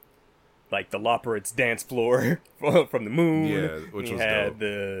like the Loperit's dance floor from the moon. Which you was had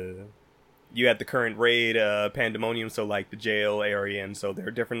dope. You had the current raid Pandemonium, so like the jail area, and so there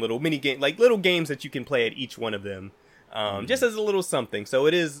are different little mini games, like little games that you can play at each one of them, just as a little something. So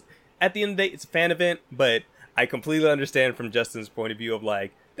it is, at the end of the day, it's a fan event, but I completely understand from Justin's point of view of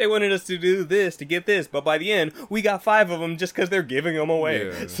like, they wanted us to do this, to get this, but by the end, we got 5 of them just because they're giving them away.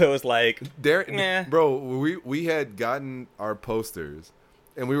 Yeah. So it's like, bro, we had gotten our posters,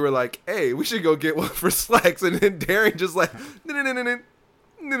 and we were like, hey, we should go get one for Slacks, and then Darren just like, no.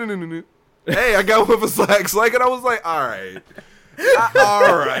 Hey, I got one for Slacks, like, and I was like, all right.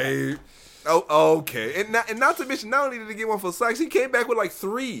 Oh, okay. And not to mention, not only did he get one for Slacks, he came back with like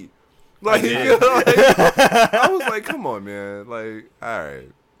 3. Like, I was like, come on, man. Like, all right.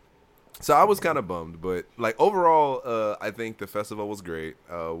 So I was kind of bummed, but like overall, I think the festival was great.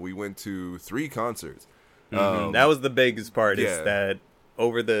 We went to 3 concerts. That was the biggest part. Is that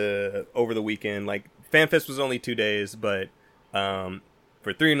over the weekend, like FanFest was only 2 days, but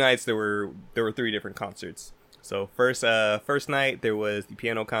for 3 nights there were 3 different concerts. So first night there was the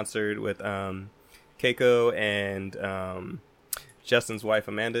piano concert with Keiko and Justin's wife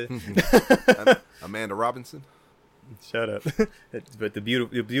Amanda. Amanda Robinson. Shut up. But the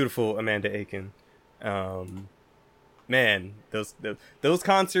beautiful Amanda Aiken. Man, those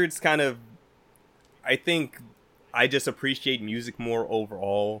concerts kind of, I think I just appreciate music more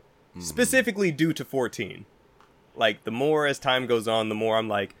overall, specifically due to 14. Like, the more as time goes on, the more I'm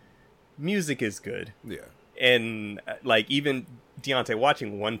like, music is good. Yeah. And, like, even Deontay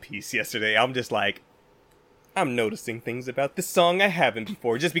watching One Piece yesterday, I'm just like, I'm noticing things about this song I haven't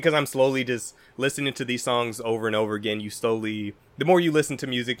before. Just because I'm slowly just listening to these songs over and over again, the more you listen to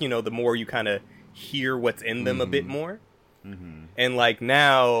music, the more you kind of hear what's in them a bit more. Mm-hmm. And like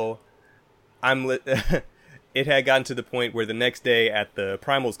now, it had gotten to the point where the next day at the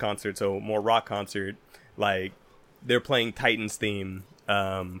Primals concert, so more rock concert, like they're playing Titan's theme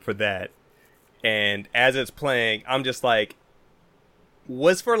for that. And as it's playing, I'm just like,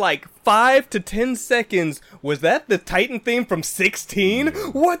 was for like 5 to 10 seconds, was that the Titan theme from 16?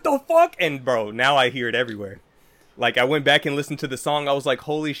 What the fuck? And bro, now I hear it everywhere. Like, I went back and listened to the song, I was like,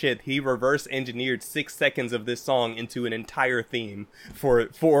 holy shit, he reverse engineered 6 seconds of this song into an entire theme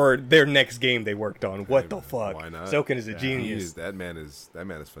for their next game they worked on. What the fuck? Why not? Soken is a genius. That man is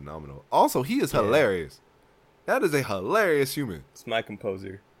phenomenal. Also, he is hilarious. That is a hilarious human. It's my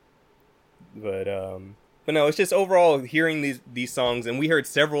composer. But no, it's just overall hearing these songs, and we heard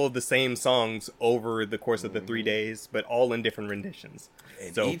several of the same songs over the course of the 3 days, but all in different renditions.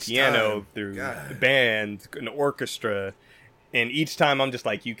 And so piano through the band, an orchestra, and each time I'm just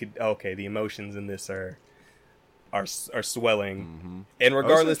like, the emotions in this are swelling. Mm-hmm. And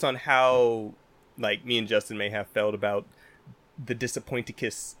regardless on how, like, me and Justin may have felt about the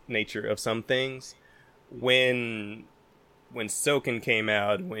disappointed-kiss nature of some things, when Soken came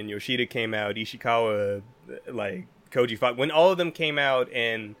out, when Yoshida came out, Ishikawa, like Koji Fox, when all of them came out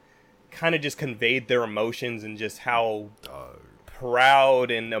and kind of just conveyed their emotions and just how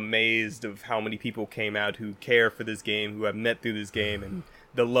proud and amazed of how many people came out who care for this game, who have met through this game, and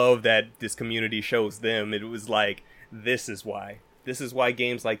the love that this community shows them, it was like, this is why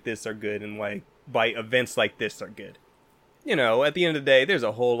games like this are good, and why events like this are good. At the end of the day, there's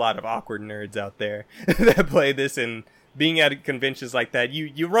a whole lot of awkward nerds out there that play this, and being at conventions like that,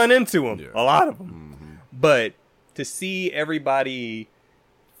 you run into them, a lot of them. Mm-hmm. But to see everybody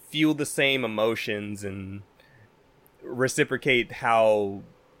feel the same emotions and reciprocate how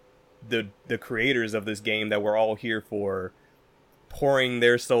the creators of this game that we're all here for pouring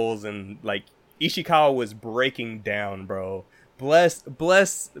their souls, and like Ishikawa was breaking down, bro. Bless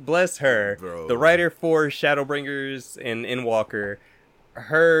her, Bro. the writer for Shadowbringers and Endwalker.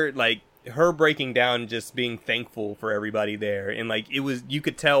 Her breaking down, just being thankful for everybody there, and like you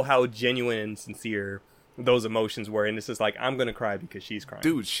could tell how genuine and sincere those emotions were, and it's just like, I'm gonna cry because she's crying.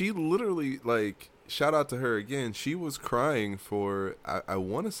 Dude, she literally, like, shout out to her again. She was crying for I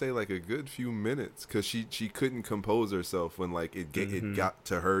want to say like a good few minutes because she couldn't compose herself when like it got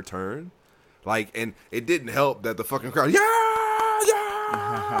to her turn, like, and it didn't help that the fucking crowd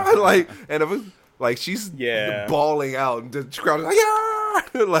like, and it was like she's bawling out and the crowd is like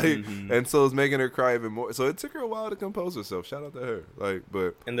like, and so it's making her cry even more. So it took her a while to compose herself. Shout out to her. Like,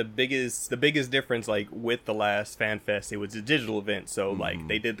 but and the biggest difference, like with the last FanFest, it was a digital event, so like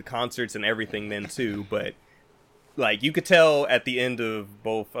they did the concerts and everything then too. But like you could tell at the end of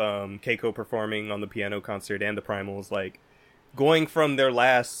both Keiko performing on the piano concert and the Primals, like going from their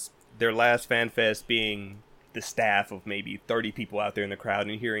last FanFest being the staff of maybe 30 people out there in the crowd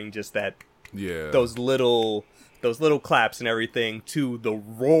and hearing just that those little claps and everything, to the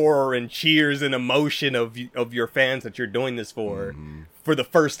roar and cheers and emotion of your fans that you're doing this for the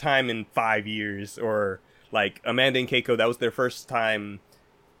first time in 5 years. Or like Amanda and Keiko, that was their first time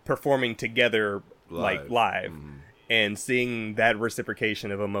performing together live. And seeing that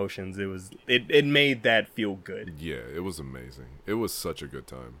reciprocation of emotions, it made that feel good. Yeah, it was amazing. It was such a good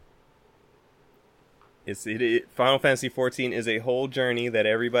time. Final Fantasy XIV is a whole journey that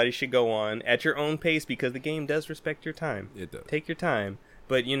everybody should go on at your own pace, because the game does respect your time. It does. Take your time.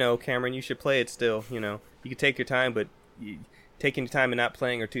 But, Cameron, you should play it still. You can take your time, but taking your time and not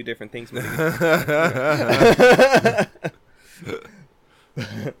playing are two different things.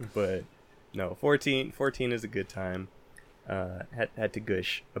 But, no, 14 is a good time. Had to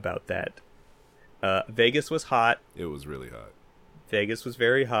gush about that. Vegas was hot. It was really hot. Vegas was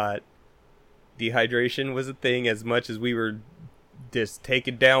very hot. Dehydration was a thing, as much as we were just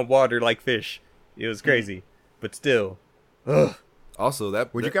taking down water like fish. It was crazy. But still. Ugh. Also,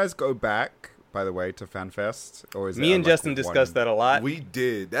 would you guys go back, by the way, to FanFest? Or is me and Justin discussed that a lot. We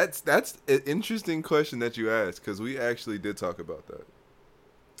did. That's an interesting question that you asked, because we actually did talk about that.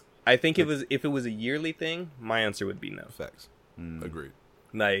 I think if it was a yearly thing, my answer would be no. Facts. Agreed.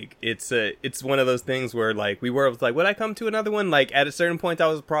 Like, it's one of those things where, like, would I come to another one? Like, at a certain point, I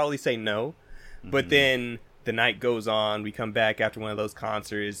would probably say no. But then the night goes on, we come back after one of those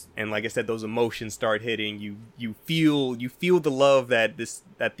concerts, and like I said, those emotions start hitting. You feel the love that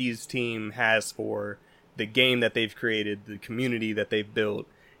these team has for the game that they've created, the community that they've built,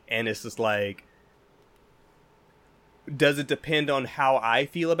 and it's just like, does it depend on how I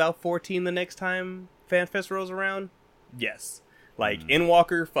feel about 14 the next time FanFest rolls around? Yes. Like,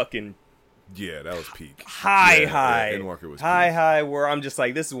 Endwalker, fucking yeah, that was peak. High. Endwalker was high, where I'm just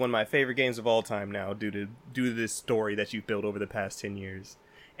like, this is one of my favorite games of all time now, due to this story that you've built over the past 10 years.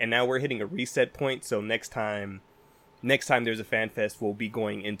 And now we're hitting a reset point, so next time there's a FanFest, we'll be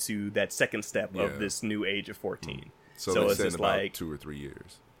going into that second step of this new age of 14. So it's just about like 2 or 3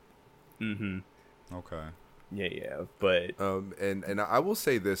 years. Okay. Yeah, but and I will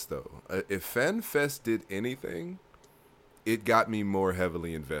say this though, if FanFest did anything, it got me more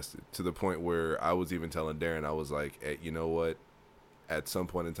heavily invested, to the point where I was even telling Darren, I was like, hey, you know what? At some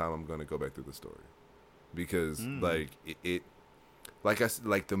point in time, I'm going to go back through the story, because like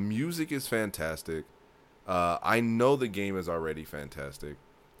like the music is fantastic. I know the game is already fantastic,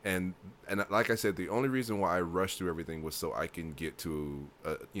 and like I said, the only reason why I rushed through everything was so I can get to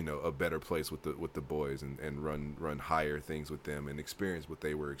a better place with the boys and run higher things with them and experience what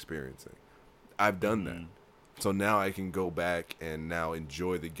they were experiencing. I've done that. So now I can go back and now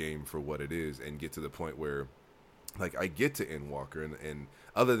enjoy the game for what it is, and get to the point where, like, I get to Endwalker, and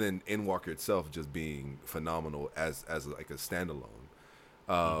other than Endwalker itself just being phenomenal as like a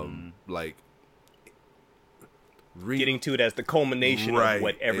standalone, like getting to it as the culmination of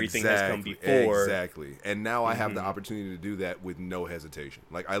what everything has come before. Exactly. And now I have the opportunity to do that with no hesitation.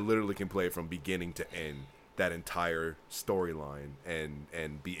 Like, I literally can play it from beginning to end, that entire storyline,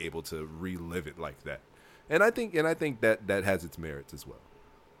 and be able to relive it like that. And I think that has its merits as well.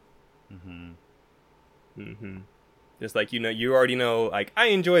 Just like, you already know, like, I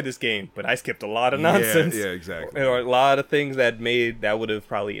enjoyed this game, but I skipped a lot of nonsense. Yeah, exactly. Or a lot of things that would have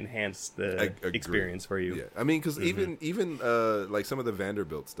probably enhanced the Agreed. experience for you. Yeah, I mean, because even like some of the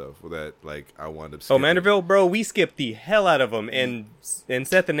Vanderbilt stuff that like I wound up. Oh, skipping. Vanderbilt, bro, we skipped the hell out of them, and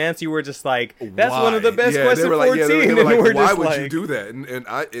Seth and Nancy were just like, "That's Why? one of the best Yeah, quests they in were 14." like, they and were like, we're why just would like, you do that?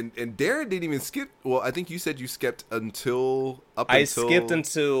 And Darren didn't even skip. Well, I think you said you skipped until I skipped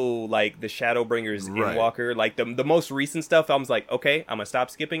until like the Shadowbringers Right. Endwalker, like the most recent stuff. I was like, okay, I'm gonna stop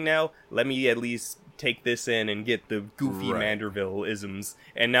skipping now. Let me at least take this in and get the goofy Right. Manderville isms.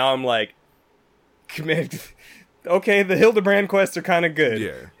 And now I'm like, okay, the Hildebrand quests are kind of good.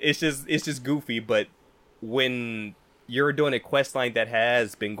 Yeah. It's just goofy. But when you're doing a quest line that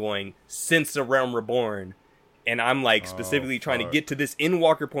has been going since The Realm Reborn, and I'm like specifically trying to get to this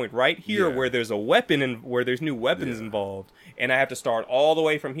Endwalker point right here Yeah. where there's a weapon and where there's new weapons involved, and I have to start all the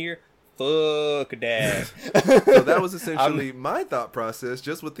way from here. Fuck that. So that was essentially my thought process,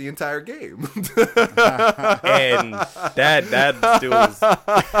 just with the entire game. And that still is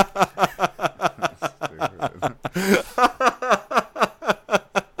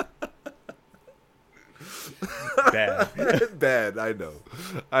bad. Bad, I know.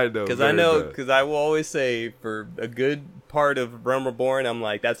 Because very bad. because I will always say for a good part of Realm Reborn, I'm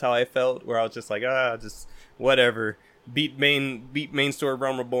like, that's how I felt, where I was just like, just whatever. Beat main story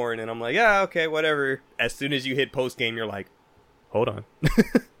Realm Reborn, and I'm like, okay, whatever. As soon as you hit post game, you're like, hold on.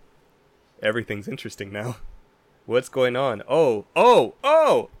 Everything's interesting now. What's going on? Oh,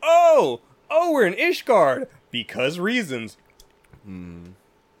 we're in Ishgard because reasons.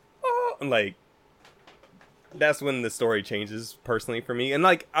 Oh, like, that's when the story changes personally for me, and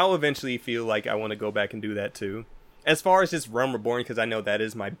like I'll eventually feel like I want to go back and do that too. As far as just Realm Reborn, because I know that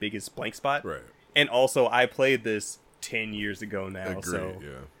is my biggest blank spot, Right. and also I played this 10 years ago now, Agreed, so yeah,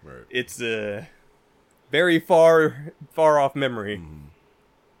 right. it's a very far off memory.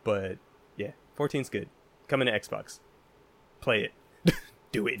 But yeah, 14's good. Coming to Xbox, play it.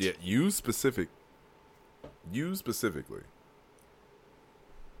 Do it. Yeah, you specifically.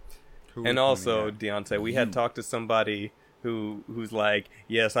 And also, Deontay, we had talked to somebody who's like,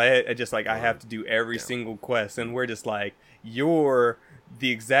 yes, I have to do every single quest, and we're just like, you're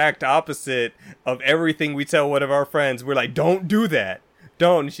the exact opposite of everything we tell one of our friends. We're like, don't do that,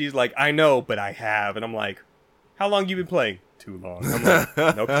 don't. And she's like, I know, but I have. And I'm like, how long you been playing? Too long. I'm like,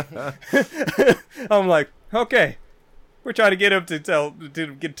 nope. I'm like, okay, we're trying to get him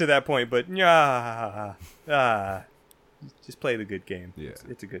to get to that point, but just play the good game. Yeah.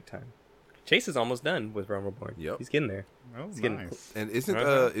 It's a good time. Chase is almost done with Realm Reborn. Yep. He's getting there. Oh, He's getting nice. And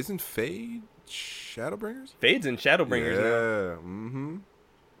isn't Fade Shadowbringers? Fade's in Shadowbringers now. Yeah. Mm-hmm.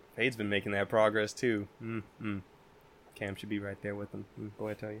 Fade's been making that progress too. Cam should be right there with him.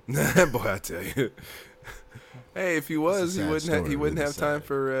 Boy, I tell you. Boy, I tell you. Hey, if he was, he wouldn't have time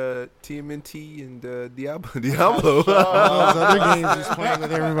for TMNT and Diablo. All those other games just playing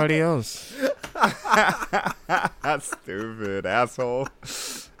with everybody else. That's stupid, asshole.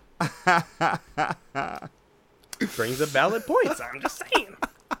 Brings up valid points. I'm just saying.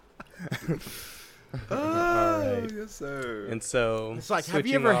 Oh, right. yes, sir. And so It's like, have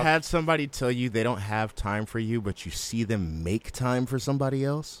you switching ever off- had somebody tell you they don't have time for you, but you see them make time for somebody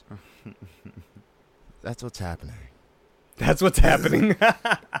else? That's what's happening. That's what's happening.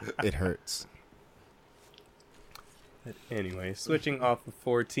 It hurts. Anyway, switching off of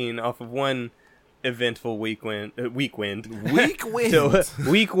 14, off of one eventful week wind. Weak wind. To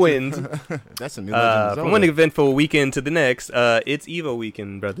week wind. That's a new Legend of From Zelda. one eventful weekend to the next, it's Evo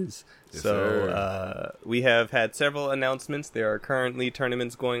weekend, brothers. Yes, So we have had several announcements. There are currently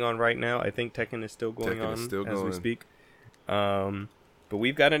tournaments going on right now. I think Tekken is still going Tekken on is still as we going. speak. But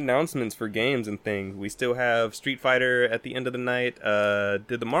we've got announcements for games and things. We still have Street Fighter at the end of the night.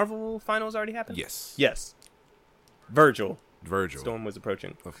 Did the Marvel finals already happen? Yes. Yes. Virgil. Virgil. Storm was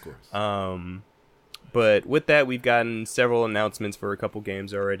approaching. Of course. But with that, we've gotten several announcements for a couple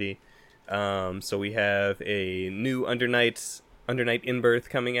games already. So we have a new Under Night In-Birth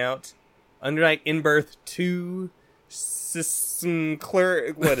coming out. Under Night In-Birth 2 System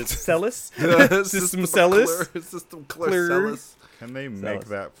Clear... What is it? Celis? System Celis? System Clear. Clear Celis. Can they make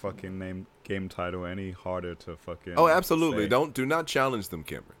that fucking game title any harder to fucking? Oh, absolutely. say? Do not challenge them,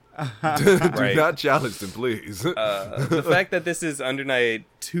 Cameron. Do Right. not challenge them, please. The fact that this is Under Night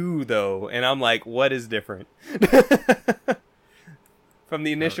 2, though, and I'm like, what is different? From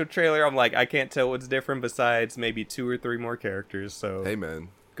the initial trailer, I'm like, I can't tell what's different besides maybe 2 or 3 more characters. So Hey, man.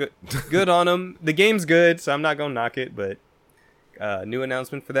 good on them. The game's good, so I'm not gonna knock it. But new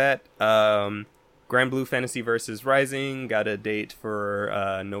announcement for that. Grand Blue Fantasy vs. Rising got a date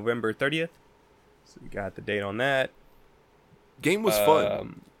for November 30th. So we got the date on that. Game was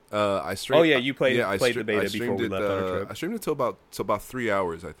fun. I streamed. Oh yeah, you played I played the beta before we it, left on our trip. I streamed it till about 3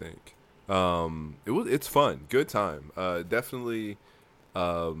 hours, I think. It's fun, good time. Definitely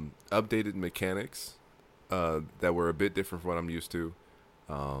updated mechanics that were a bit different from what I'm used to.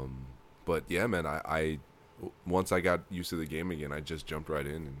 But yeah, man, I once I got used to the game again, I just jumped right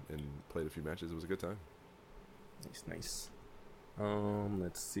in and played a few matches. It was a good time. Nice.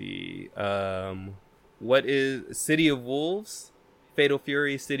 Let's see. What is City of Wolves? Fatal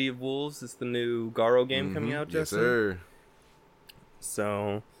Fury City of Wolves is the new Garo game coming out, Justin. Yes, sir.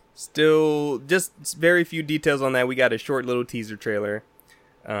 So, still just very few details on that. We got a short little teaser trailer.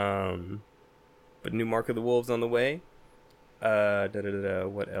 But new Mark of the Wolves on the way.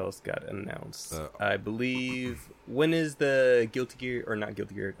 What else got announced? I believe, when is the Guilty Gear, or not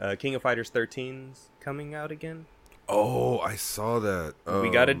Guilty Gear, King of Fighters 13's coming out again? Oh, I saw that. We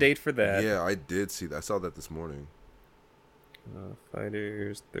got a date for that. Yeah, I did see that. I saw that this morning.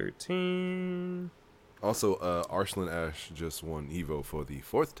 Fighters 13. Also, Arslan Ash just won Evo for the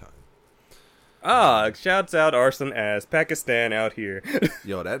 4th time. Shouts out Arslan Ash, Pakistan out here.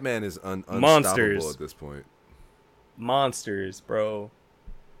 Yo, that man is unstoppable Monsters. at this point. Monsters, bro.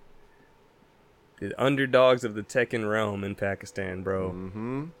 The underdogs of the Tekken realm in Pakistan, bro.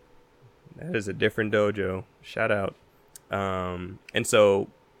 Mm-hmm. That is a different dojo. Shout out. And so,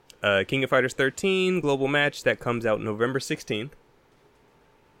 King of Fighters 13 global match that comes out November 16th.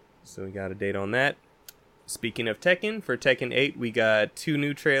 So we got a date on that. Speaking of Tekken, for Tekken 8, we got 2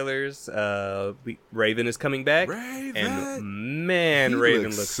 new trailers. Raven is coming back. And man,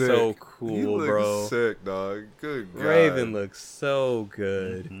 Raven looks so cool, bro. Sick, dog. Good God. Raven looks so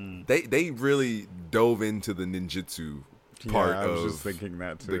good. Mm-hmm. They really dove into the ninjutsu part I was of just thinking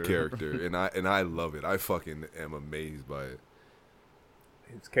that too. the character, and I love it. I fucking am amazed by it.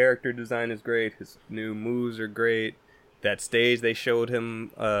 His character design is great. His new moves are great. That stage they showed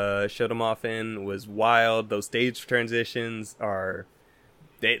him off in was wild. Those stage transitions are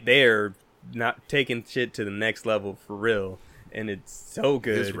they're not taking shit to the next level for real, and it's so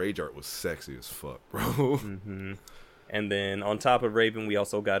good. His rage art was sexy as fuck, bro. Mm-hmm. And then on top of Raven, we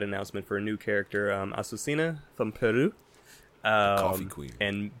also got an announcement for a new character, Azucena from Peru, Coffee Queen,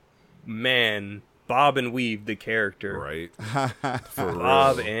 and man, Bob and Weave the character, right? For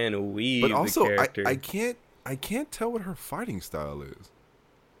Bob and Weave, but also the character. I can't tell what her fighting style is.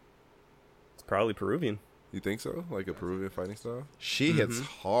 It's probably Peruvian. You think so? Like a Peruvian fighting style? She hits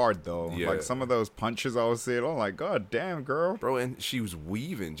hard though. Yeah. Like some of those punches I was seeing, I'm like, God damn, girl. Bro, and she was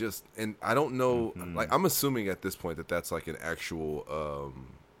weaving and I don't know, like I'm assuming at this point that that's like an actual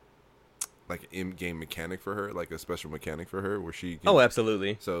like in-game mechanic for her, like a special mechanic for her where she can, Oh,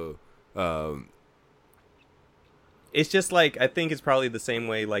 absolutely. So it's just like, I think it's probably the same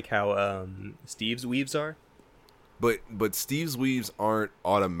way like how Steve's weaves are. But Steve's weaves aren't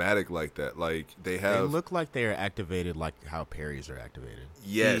automatic like that. Like they look like they're activated like how parries are activated.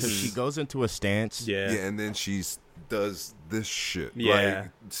 Yes. She goes into a stance. Yeah. And then she does this shit. Yeah.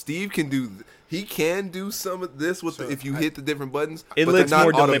 Like Steve can do some of this with if you hit the different buttons. It but looks they're not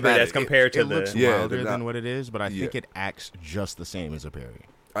more deliberate automatic. as compared to It looks Yeah, wilder they're than not- what it is, but I think it acts just the same as a parry.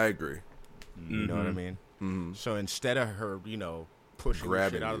 I agree. You know what I mean? Mm-hmm. So instead of her, pushing the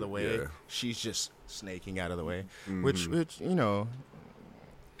Grabbing shit out of the it, way, yeah. she's just snaking out of the way, Mm-hmm. which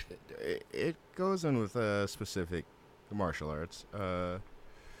it goes in with specific martial arts.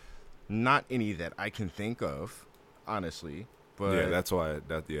 Not any that I can think of, honestly. But Yeah, that's why.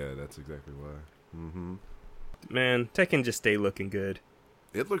 That's exactly why. Mm-hmm. Man, Tekken just stay looking good.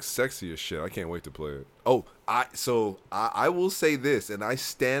 It looks sexy as shit. I can't wait to play it. Oh, I will say this, and I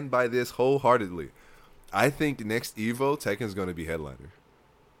stand by this wholeheartedly. I think next Evo, Tekken's going to be headliner.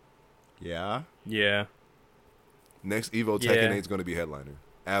 Yeah. Yeah. Next Evo, Yeah. Tekken 8 is going to to be headliner.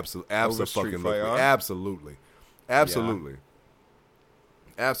 Street Absolutely. Fighter?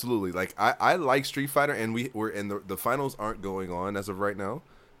 Absolutely. Like I like Street Fighter, and we're in the finals aren't going on as of right now.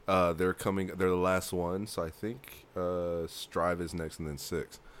 They're the last one, so I think Strive is next and then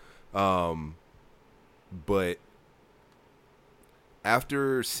 6. But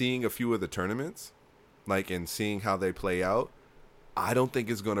after seeing a few of the tournaments, like, and seeing how they play out, I don't think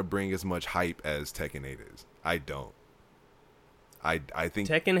it's going to bring as much hype as Tekken 8 is. I don't. I think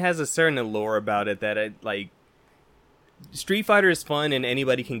Tekken has a certain allure about it that Street Fighter is fun and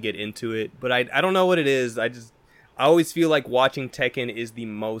anybody can get into it, but I don't know what it is. I always feel like watching Tekken is the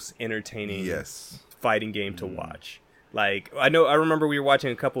most entertaining fighting game to watch. Like, I remember we were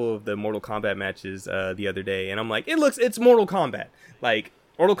watching a couple of the Mortal Kombat matches the other day, and I'm like, it's Mortal Kombat. Like,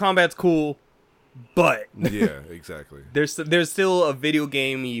 Mortal Kombat's cool, but yeah, exactly. there's still a video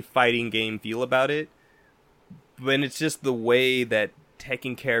gamey fighting game feel about it. But it's just the way that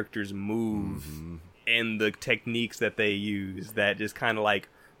Tekken characters move and the techniques that they use that just kind of like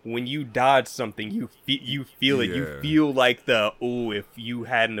when you dodge something, you feel it. Yeah. You feel like if you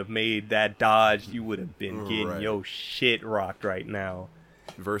hadn't have made that dodge, you would have been getting your shit rocked right now.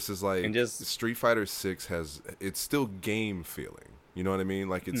 Versus like and just, Street Fighter 6 it's still game feeling. You know what I mean?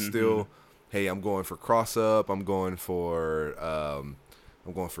 Like it's still, hey, I'm going for cross up. I'm going for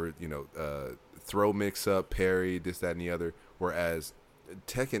throw mix up, parry, this, that, and the other. Whereas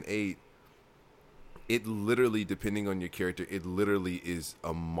Tekken 8, it literally, depending on your character, it literally is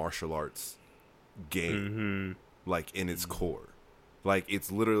a martial arts game, like in its core. Like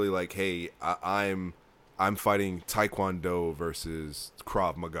it's literally like, hey, I'm fighting Taekwondo versus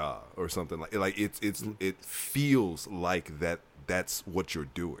Krav Maga or something like it feels like that's what you're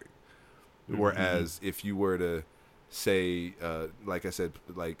doing. Whereas if you were to say, like I said,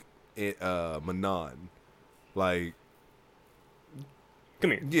 like Manon, like.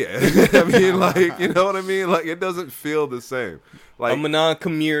 Come here. Yeah, I mean, like, you know what I mean? Like, it doesn't feel the same. Like a Manon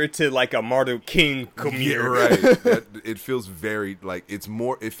Khmer to like a Mardo King Khmer. Yeah, right. It feels very like it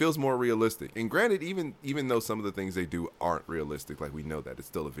feels more realistic. And granted, even though some of the things they do aren't realistic, like we know that it's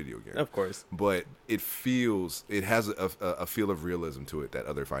still a video game, of course. But it has a feel of realism to it that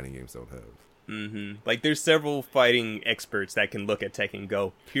other fighting games don't have. Like there's several fighting experts that can look at Tekken and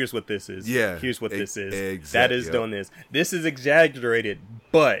go, here's what this is. Yeah. Here's what this is. Exactly. That is doing this. This is exaggerated,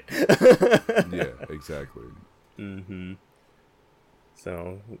 but Yeah, exactly.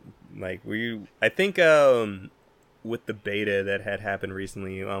 So like I think with the beta that had happened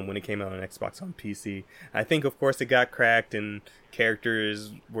recently, when it came out on Xbox on PC, I think of course it got cracked and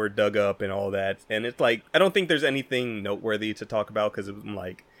characters were dug up and all that. And it's like I don't think there's anything noteworthy to talk about because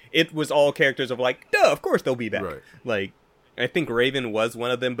it was all characters of like, duh, of course they'll be back. Right. Like, I think Raven was one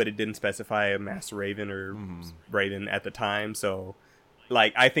of them, but it didn't specify a Master Raven or Raven at the time. So,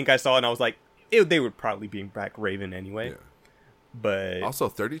 like, I think I saw it and I was like, they would probably be back Raven anyway. Yeah. But Also,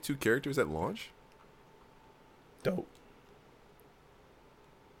 32 characters at launch? Dope.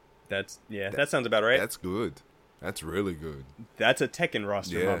 That sounds about right. That's good. That's really good. That's a Tekken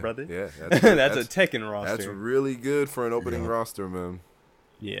roster, my brother. Yeah, that's a Tekken roster. That's really good for an opening roster, man.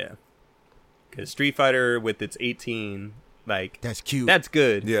 Yeah. Because Street Fighter with its 18, like... That's cute. That's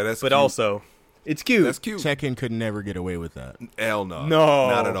good. Yeah, that's But cute. also, it's cute. That's cute. Tekken could never get away with that. Hell no.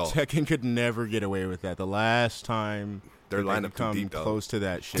 No. Not at all. Tekken could never get away with that. The last time Their they lineup come too deep, though. close to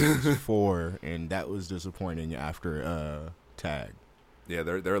that shit was 4, and that was disappointing after Tag. Yeah,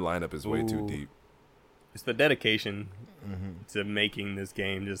 their lineup is way too deep. It's the dedication to making this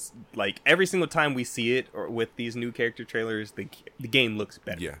game. Just like every single time we see it or with these new character trailers, the game looks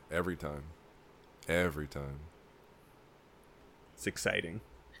better. Yeah, every time. Every time. It's exciting.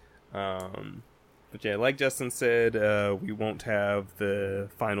 But yeah, like Justin said, we won't have the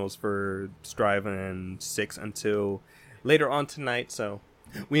finals for Strive and 6 until later on tonight, so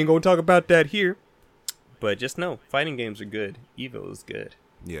we ain't gonna talk about that here. But just know, fighting games are good. Evo is good.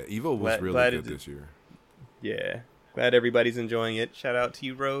 Yeah, Evo was really good this year. Yeah. Glad everybody's enjoying it. Shout out to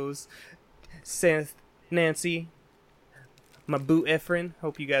you, Rose, Seth, Nancy, my boo Efren.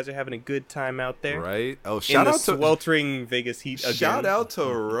 Hope you guys are having a good time out there. Right? Oh, In shout the out to sweltering Vegas heat again. Shout out to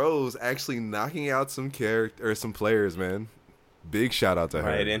Rose actually knocking out some players, man. Big shout out to her.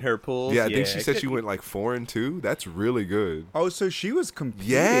 Right, in her pools. Yeah, I think she said she went like 4-2. That's really good. Oh, so she was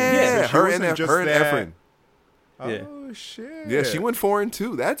competing. Yeah, So she her wasn't and just her and there. Efren. Yeah. Oh shit. Yeah, she went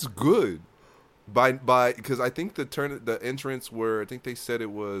 4-2. That's good. By because I think the entrants were, I think they said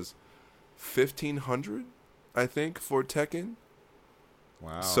it was 1,500, I think, for Tekken.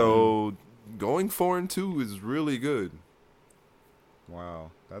 Wow. So going 4-2 is really good.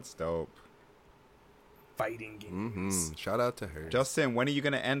 Wow, that's dope. Fighting games. Shout out to her. Justin, when are you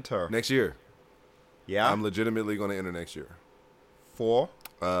gonna enter? Next year. Yeah. I'm legitimately going to enter next year. 4.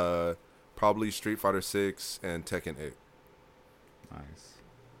 Probably Street Fighter 6 and Tekken 8. Nice.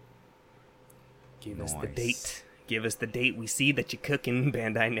 Give us the date. Give us the date. We see that you're cooking,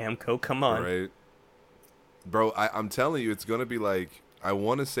 Bandai Namco. Come on. Right. Bro, I'm telling you, it's going to be like, I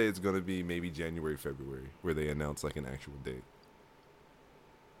want to say it's going to be maybe January, February, where they announce like an actual date.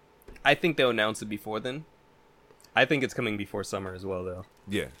 I think they'll announce it before then. I think it's coming before summer as well, though.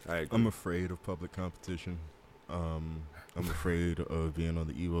 Yeah, I agree. I'm afraid of public competition. I'm afraid of being on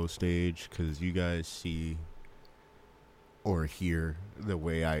the Evo stage because you guys see or hear the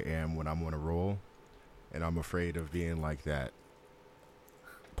way I am when I'm on a roll, and I'm afraid of being like that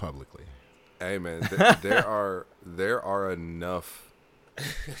publicly. Hey man, there are enough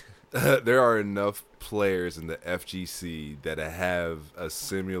There are enough players in the FGC that have a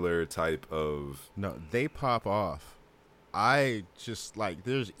similar type of. No, they pop off. I just like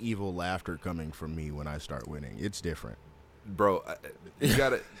there's evil laughter coming from me when I start winning. It's different, bro. You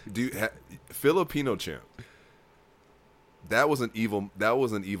gotta do Filipino champ. That was an evil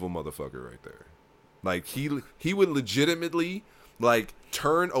motherfucker right there. Like he would legitimately like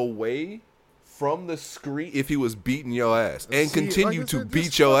turn away from the screen if he was beating your ass and continue to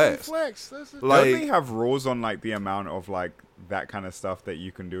beat your ass. Like, don't they have rules on like the amount of like that kind of stuff that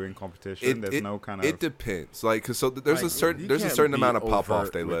you can do in competition? There's no kind of. It depends. Like, cause so there's a certain amount of pop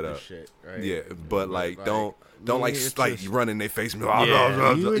off they let up. Shit, right? Yeah, but like don't like you run in their face. You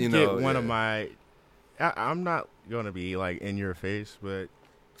would get one of my. I'm not gonna be like in your face, but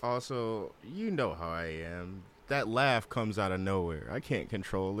also you know how I am. That laugh comes out of nowhere. I can't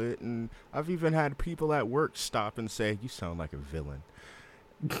control it, and I've even had people at work stop and say, "You sound like a villain."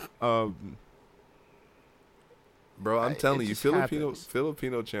 Bro, I'm telling you,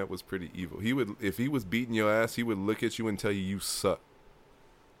 Filipino champ was pretty evil. He would, if he was beating your ass, he would look at you and tell you suck.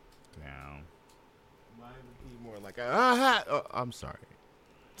 Damn. Mine would be more like, I'm sorry.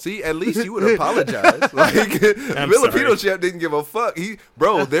 See, at least you would apologize. Like Filipino champ didn't give a fuck.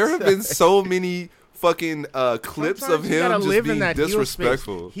 There have been so many fucking clips Sometimes of him just being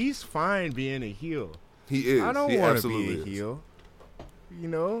disrespectful. He's fine being a heel. He is. I don't want to be a heel. You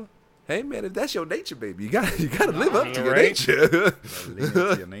know. Hey man, if that's your nature, baby, you gotta live up to your nature. Live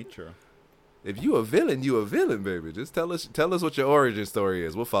up to your nature. If you a villain, baby. Just tell us what your origin story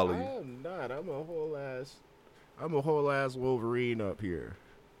is. We'll follow you. I'm not. I'm a whole ass Wolverine up here.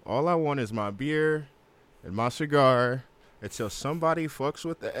 All I want is my beer and my cigar until somebody fucks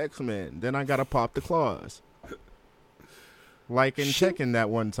with the X-Men. Then I gotta pop the claws. Like in Tekken that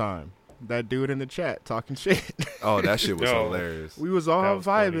one time. That dude in the chat talking shit. Oh, that shit was hilarious. We was all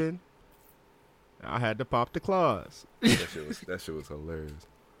vibing. I had to pop the claws. That shit was hilarious.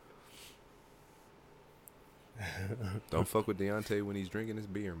 Don't fuck with Deontay when he's drinking his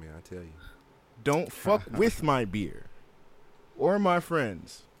beer, man. I tell you. Don't fuck with my beer or my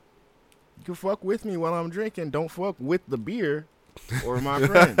friends. You can fuck with me while I'm drinking. Don't fuck with the beer or my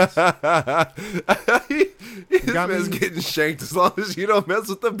friends. This man's getting shanked. As long as you don't mess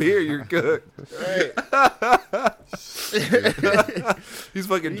with the beer, you're good. Right. He's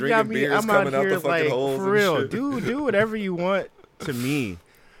fucking drinking beer. It's coming out the fucking like, holes. For real, and shit. do whatever you want to me.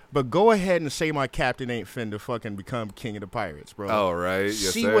 But go ahead and say my captain ain't finna fucking become king of the pirates, bro. Oh, right. Yes,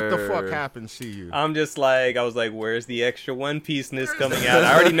 see sir. what the fuck happens to you. I was like, where's the extra One Piece-ness coming out?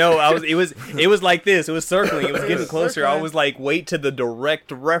 I already know. It was like this. It was circling. It was getting closer. I was like, wait to the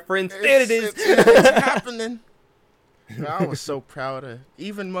direct reference. There it is. It's happening. I was so proud of.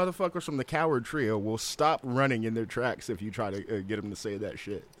 Even motherfuckers from the Coward Trio will stop running in their tracks if you try to get them to say that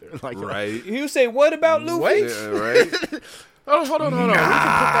shit. They're like, right. You say, what about Luffy? Wait. Yeah, right. Oh, hold on. We can put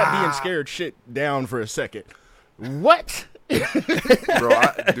that being scared shit down for a second. What? Bro,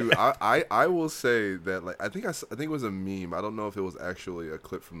 I will say that, like, I think it was a meme. I don't know if it was actually a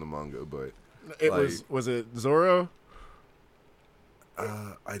clip from the manga, but it was it Zoro?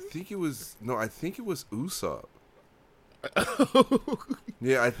 I think it was Usopp.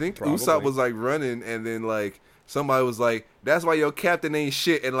 Yeah, I think Probably. Usopp was like running, and then like somebody was like, "That's why your captain ain't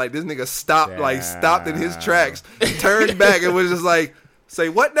shit," and like this nigga stopped in his tracks, turned back, and was just like, "Say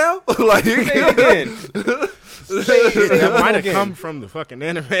what now?" Like, Say it again. That might have come from the fucking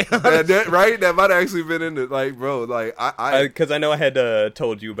anime. right? That might have actually been in it. Like, bro, like because I know I had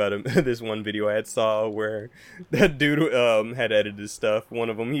told you about this one video I had saw where that dude had edited his stuff. One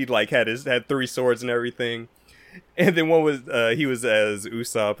of them, he like had 3 swords and everything. And then one was he was as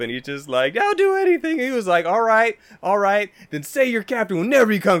Usopp, and he just like, I'll do anything. He was like, all right. Then say your captain will never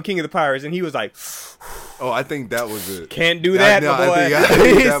become king of the pirates. And he was like, oh, I think that was it. Can't do that, my boy. I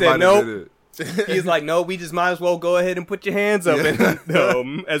think He that said, might nope. have been it. He's like, no, we just might as well go ahead and put your hands up. Yeah.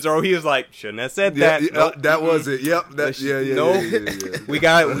 And as Zoro, he was like, shouldn't have said that. Nope. That was it. Yep. Nope. Yeah. We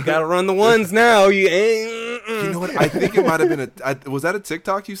got to run the ones now. You know what? I think it might have been was that a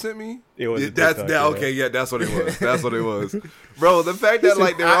TikTok you sent me? It was. Okay. Yeah, that's what it was. That's what it was, bro. The fact that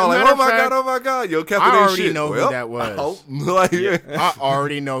like they're all like, oh my god, yo, Captain. I already shit. know who that was. I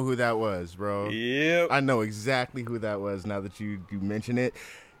already know who that was, bro. Yep. I know exactly who that was. Now that you mention it.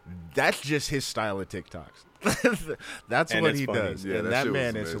 That's just his style of TikToks. That's what he does. Yeah, and that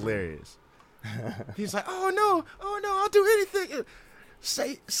man is hilarious. He's like, oh no, I'll do anything.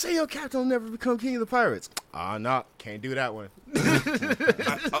 Say your captain will never become king of the pirates. No, can't do that one.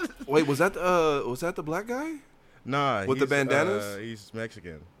 Wait, was that the black guy? Nah, with the bandanas? He's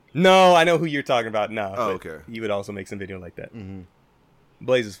Mexican. No, I know who you're talking about. No. Oh, okay. He would also make some video like that. Mm-hmm.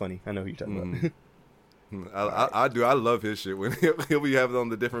 Blaze is funny. I know who you're talking about. I love his shit when he'll be having on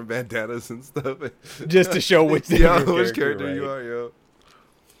the different bandanas and stuff. Just to show which character right? you are, yo.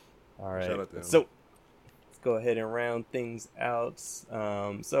 All right. Shout out to him. So let's go ahead and round things out.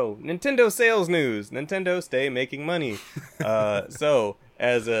 So Nintendo sales news. Nintendo stay making money. So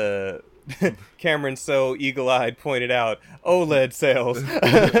as Cameron so eagle-eyed pointed out, OLED sales.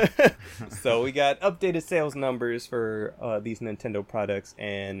 So we got updated sales numbers for these Nintendo products,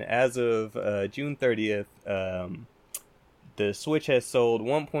 and as of June 30th, the Switch has sold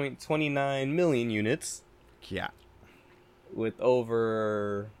 1.29 million units. Yeah. With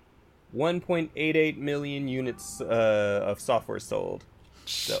over 1.88 million units of software sold.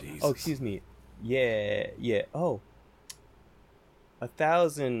 So, excuse me. Yeah.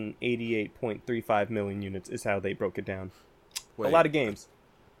 1,088.35 million units is how they broke it down. Wait. A lot of games.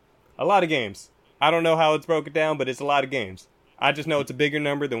 I don't know how it's broken down, but it's a lot of games. I just know it's a bigger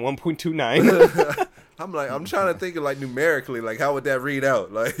number than 1.29. I'm trying to think of, like, numerically, like, how would that read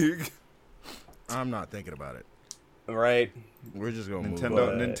out? Like, I'm not thinking about it. Right. We're just gonna move.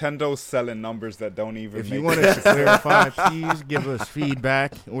 Nintendo's selling numbers that don't even. If make you want us to clarify, please give us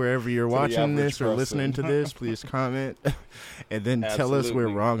feedback wherever you're watching this or person. listening to this. Please comment, and then tell us we're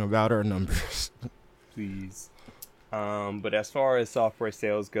wrong about our numbers. Please. But as far as software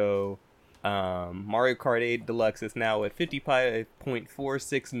sales go, Mario Kart 8 Deluxe is now at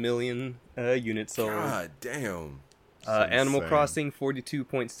 55.46 million units sold. God damn. Animal Crossing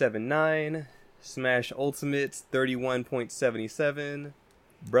 42.79. Smash Ultimates 31.77,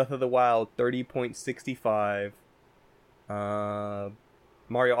 Breath of the Wild 30.65,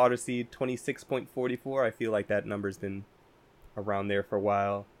 Mario Odyssey 26.44. I feel like that number's been around there for a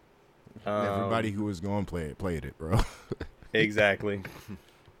while. Everybody who was going played it, bro. Exactly.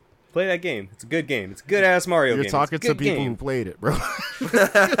 Play that game. It's a good game. It's a good ass Mario game. You're talking to people who played it, bro. Have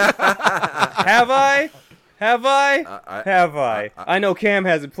I? Have I? I know Cam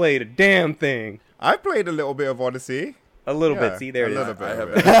hasn't played a damn thing. I played a little bit of Odyssey. A little bit. See, there it is. I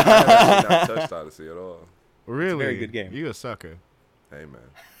have not touched Odyssey at all. Really? It's a very good game. You a sucker. Hey, man.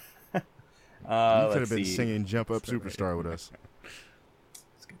 You could have been singing Jump Up Superstar with us.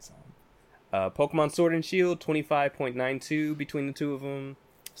 It's a good song. Pokemon Sword and Shield, 25.92 between the two of them.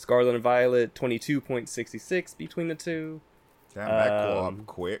 Scarlet and Violet, 22.66 between the two. Damn, that go up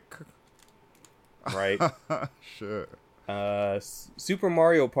quick. Right. Sure. Super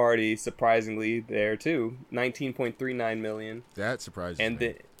Mario Party, surprisingly, there too, 19.39 million. That surprises and me.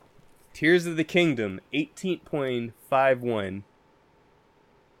 The Tears of the Kingdom, 18.51.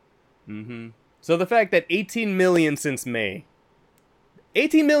 So the fact that 18 million since May.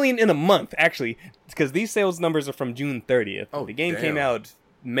 18 million in a month, actually, because these sales numbers are from June 30th. Oh, the game came out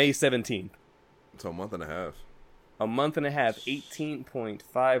May 17th. So a month and a half.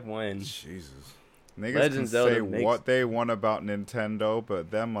 18.51. Jesus. Niggas Legend can Zelda say makes- what they want about Nintendo,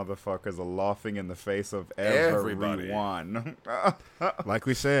 but them motherfuckers are laughing in the face of Everybody. everyone. Like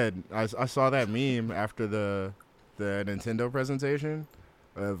we said, I saw that meme after the Nintendo presentation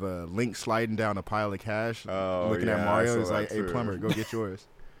of Link sliding down a pile of cash, Oh, looking yeah, at I Mario. saw He's that like, "Hey, too. plumber, go get yours."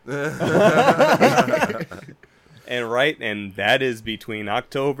 And that is between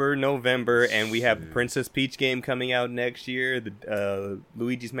October, November, and we have the Princess Peach game coming out next year, the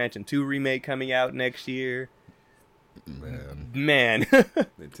Luigi's Mansion 2 remake coming out next year. Man.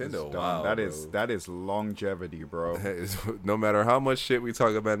 Nintendo, Dumb. wow. That is longevity, bro. No matter how much shit we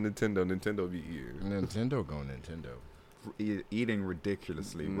talk about Nintendo be here. Nintendo going Nintendo. Eating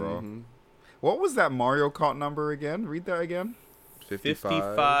ridiculously, bro. What was that Mario Kart number again? Read that again.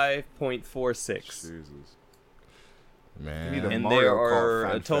 55.46. Jesus. Man. Need a And Mario there Kart are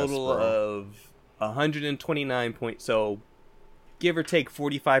a Fanfest, total bro. of 129 points. So, give or take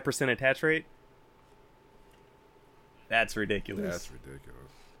 45% attach rate. That's ridiculous. That's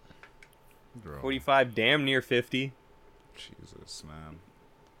ridiculous. Bro. 45, damn near 50. Jesus, man.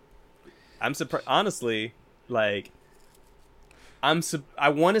 I'm surprised. Honestly, like, I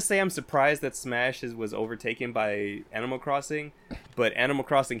want to say I'm surprised that Smash was overtaken by Animal Crossing, but Animal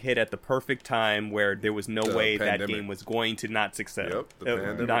Crossing hit at the perfect time where there was no way that pandemic. game was going to not succeed. Yep, the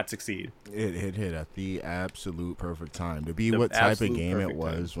pandemic. Not succeed. It hit at the absolute perfect time to be The what type of absolute game it perfect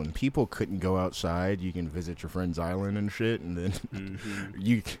was. When people couldn't go outside, you can visit your friend's island and shit, and then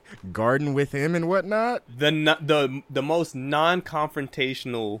you garden with him and whatnot. The most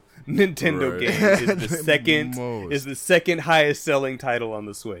non-confrontational Nintendo Right. game is the second highest selling title on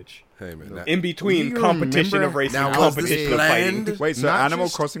the Switch. Hey, man. In between You competition remember- of racing Now, and was competition this of fighting. planned? Wait, so Not Animal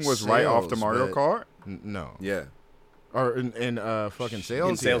just Crossing was right sales, after Mario but- Kart? No. Yeah. Or in fucking sales.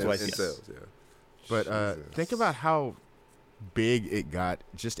 In sales yes. wise, In yes. sales, yeah. But Jesus. think about how big it got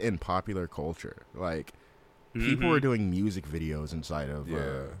just in popular culture. Like, people were doing music videos inside of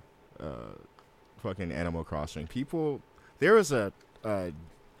fucking Animal Crossing. There was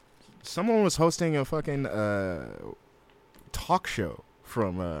someone was hosting a fucking talk show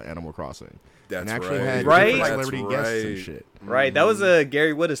from Animal Crossing. That's and actually right. had Right? celebrity guests and shit. Right, that was a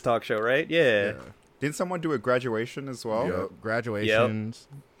Gary Wittes talk show, right? Yeah. Didn't someone do a graduation as well? Yep. Graduations,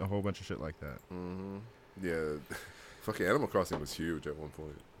 a whole bunch of shit like that. Mm-hmm. Yeah, fucking Animal Crossing was huge at one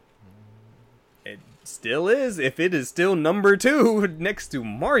point. It still is, if it is still number 2 next to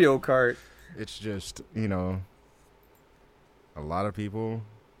Mario Kart. It's just, a lot of people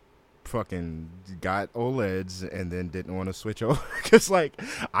fucking got OLEDs and then didn't want to switch over. Because, like,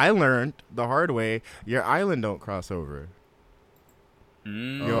 I learned the hard way, your island don't cross over.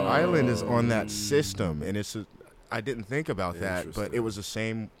 Your island is on that system, and I didn't think about that, but it was the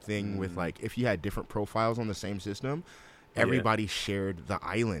same thing with, like, if you had different profiles on the same system, everybody shared the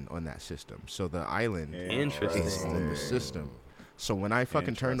island on that system. So the island is on the system. So when I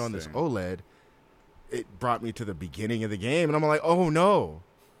fucking turned on this OLED, it brought me to the beginning of the game, and I'm like, oh no.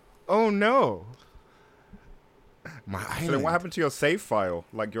 My island. So then what happened to your save file?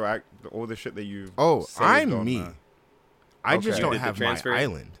 Like all the shit that you saved I'm on me. that? I just You don't did the have my transfer?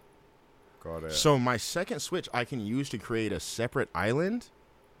 island. Got it. So my second Switch I can use to create a separate island,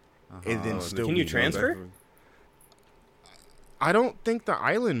 and then still. Can you be transfer? I don't think the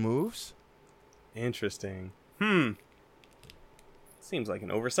island moves. Interesting. Seems like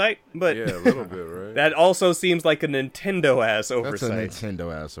an oversight, but Yeah, a little bit, right? that also seems like a Nintendo-ass oversight. That's a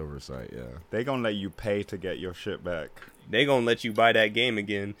Nintendo-ass oversight, yeah. They gonna let you pay to get your shit back. They gonna let you buy that game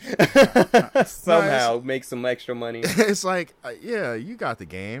again. Somehow make some extra money. It's like, you got the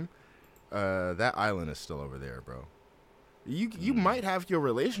game. That island is still over there, bro. You might have your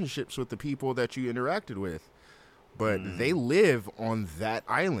relationships with the people that you interacted with, but they live on that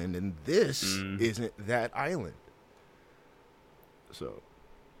island, and this isn't that island. So,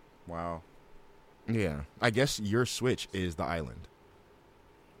 Wow. yeah, I guess your Switch is the island.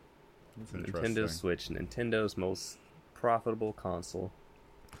 That's interesting. Nintendo Switch, Nintendo's most profitable console.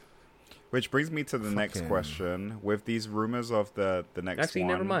 Which brings me to the next Fucking- question. With these rumors of the next Actually,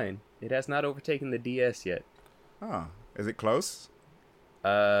 one... never mind. It has not overtaken the DS yet. Oh, is it close?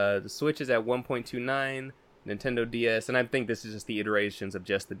 The Switch is at 1.29, Nintendo DS, and I think this is just the iterations of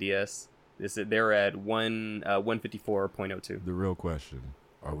just the DS. They're at 154.02. The real question,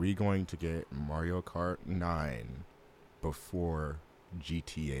 are we going to get Mario Kart 9 before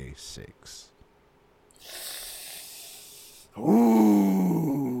GTA 6?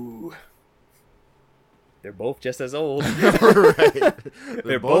 Ooh. They're both just as old. Right.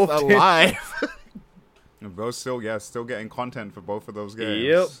 They're both both alive. And both still getting content for both of those games.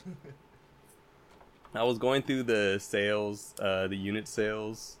 Yep. I was going through the sales, the unit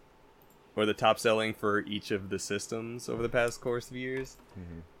sales, or the top selling for each of the systems over the past course of years.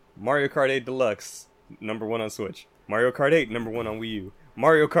 Mario Kart 8 Deluxe, number 1 on Switch. Mario Kart 8, number 1 on Wii U.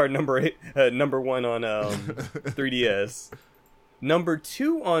 Mario Kart number 1 on 3DS. Number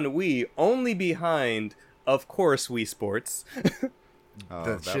 2 on Wii, only behind, of course, Wii Sports.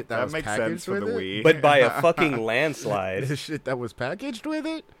 The shit that was makes packaged sense for the with it? Wii. But by a fucking landslide. The shit that was packaged with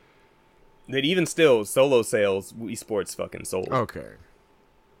it? That even still, solo sales, Wii Sports fucking sold. Okay.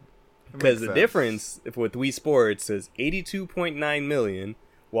 Because the sense. difference with Wii Sports is 82.9 million,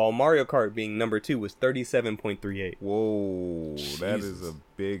 while Mario Kart being number 2 was 37.38. Whoa, that is Jesus. a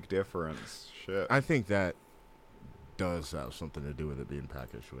big difference. Shit. I think that does have something to do with it being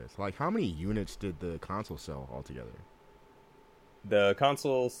packaged with. Like, how many units did the console sell altogether? The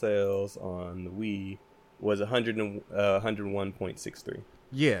console sales on the Wii was 101.63.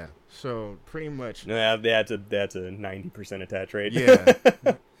 Yeah, so pretty much. No, that's a 90% attach rate. Yeah.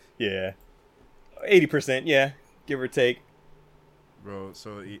 Yeah. 80%, yeah, give or take. Bro,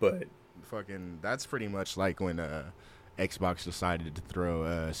 so But fucking that's pretty much like when Xbox decided to throw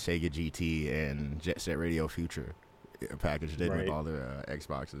Sega GT and Jet Set Radio Future packaged in with Right. all their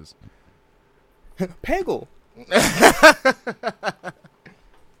Xboxes. Peggle.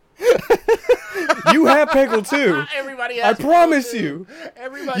 You have Peggle too. Everybody I promise you.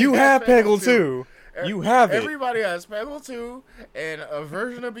 Everybody You have Peggle too. You have it. Everybody has Peggle 2 and a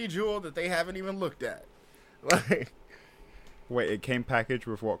version of Bejeweled that they haven't even looked at. Like, Wait, it came packaged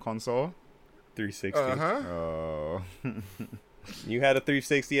with what console? 360. Oh. You had a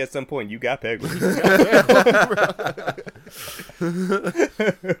 360 at some point. You got Peggle.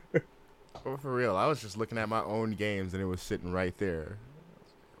 Oh, for real, I was just looking at my own games and it was sitting right there.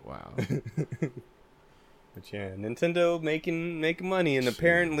 Wow. But yeah, Nintendo making money, and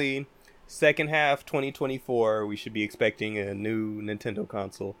apparently second half 2024, we should be expecting a new Nintendo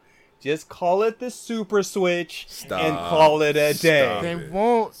console. Just call it the Super Switch and call it a day. They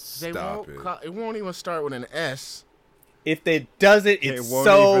won't. It won't even start with an S. If it does it's won't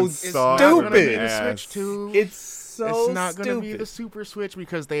so even It's start not stupid. gonna be the Switch 2. It's so It's not stupid. gonna be the Super Switch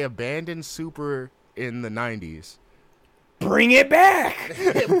because they abandoned Super in the 90s. Bring it back.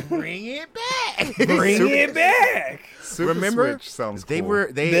 Bring it back. Bring it back. Super Remember, Switch sounds they cool.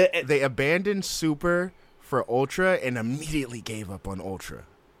 were they abandoned Super for Ultra and immediately gave up on Ultra.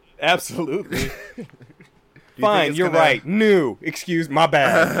 Absolutely. think Fine, it's you're gonna- right. New. Excuse my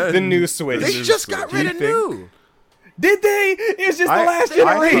bad. The new Switch. They just got rid of new. Did they? It's just the last I-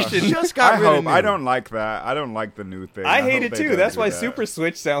 generation. just got rid of hope. new. I don't like that. I don't like the new thing. I hate hope it they too. don't That's do why that. Super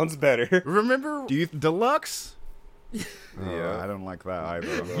Switch sounds better. Remember Deluxe? I don't like that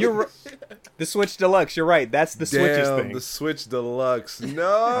either. You're the Switch Deluxe. You're right. That's the Switch's thing. The Switch Deluxe.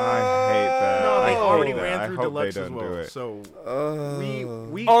 No. I hate that. No, they I already hate that. ran I through hope Deluxe they as don't well. do it. So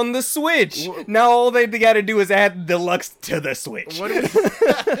we On the Switch. Now all they got to do is add Deluxe to the Switch. what do we,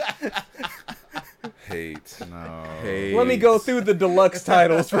 Hate. No. Hate. Let me go through the Deluxe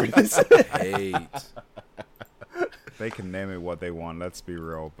titles for this. Hate. They can name it what they want. Let's be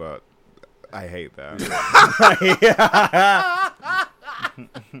real, but I hate that.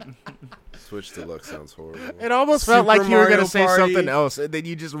 Switch Deluxe sounds horrible. it almost Super felt like you were Mario gonna say Party. something else, and then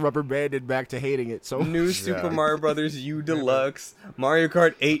you just rubber banded back to hating it. So New Super Mario Brothers U Deluxe, Mario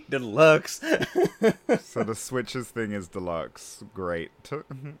Kart 8 Deluxe. So the Switch's thing is deluxe. Great.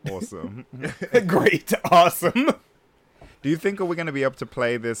 Awesome. Great, awesome. Do you think are we going to be able to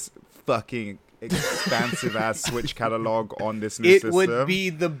play this fucking expansive ass Switch catalog on this new It system? would be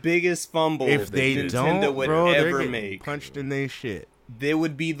the biggest fumble if they Nintendo don't, would bro, they're ever getting make. punched in their shit. There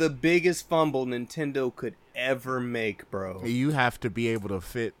would be the biggest fumble Nintendo could ever make, bro. You have to be able to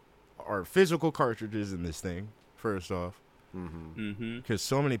fit our physical cartridges in this thing. First off, because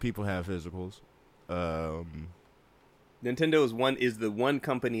so many people have physicals. Nintendo is the one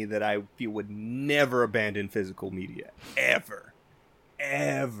company that I feel would never abandon physical media. Ever.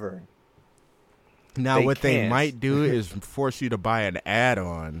 Now, They what they can't. might do is force you to buy an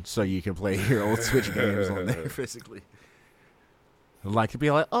add-on so you can play your old Switch games on there physically. Like to be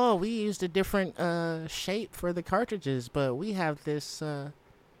like, oh, we used a different shape for the cartridges, but we have this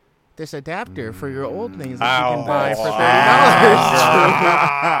this adapter for your old things that you can buy for $30.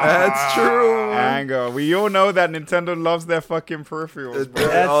 That's true. Anger. We all know that Nintendo loves their fucking peripherals, bro.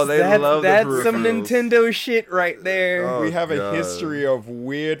 That's some Nintendo shit right there. Oh, We have a God. history of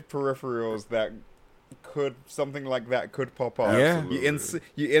weird peripherals that something like that could pop up. Yeah.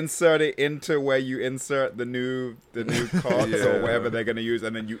 You insert it into where you insert the new cards Yeah. or whatever they're gonna use,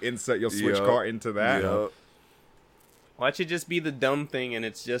 and then you insert your Switch Yup. card into that. Yup. Watch it just be the dumb thing, and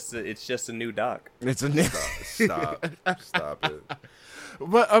it's just a new dock. It's a Stop it.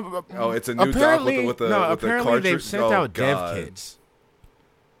 but Oh, it's a new dock apparently, with the apparently cartridge. they've sent Oh, out dev God. kits.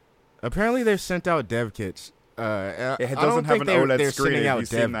 Apparently they've sent out dev kits. I doesn't don't have think an they're, OLED they're screen. sending Have out you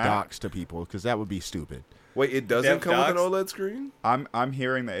seen dev that? docs to people because that would be stupid. Wait, it doesn't Dev come with an docs? OLED screen? I'm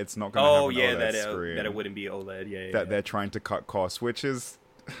hearing that it's not gonna Oh have an yeah, OLED that screen. it wouldn't be OLED. Yeah. That they're trying to cut costs, which is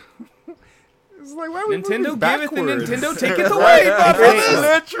it's like why are we Nintendo moving giveth and backwards? Nintendo taketh away. If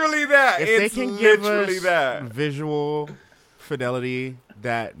It's literally that. If It's they can give literally us that. visual fidelity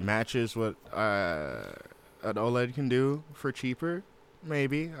that matches what an OLED can do for cheaper,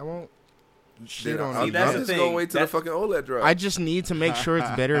 maybe I won't shit Then on I'm it. that's the just thing. gonna wait till the That's- fucking OLED drop. I just need to make sure it's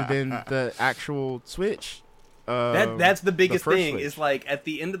better than the actual Switch. That's the biggest first thing. Switch. Is like at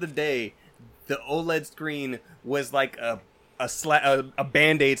the end of the day, the OLED screen was like a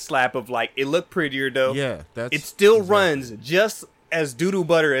Band-Aid slap of like it looked prettier though. Yeah, that's It still exactly. runs just as doodle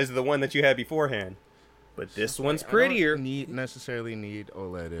butter as the one that you had beforehand. But this one's prettier. I don't necessarily need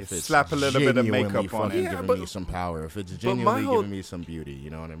OLED if it's Slap a little bit of genuinely makeup on it. fucking Yeah, giving but- me some power. If it's my genuinely whole- giving me some beauty, you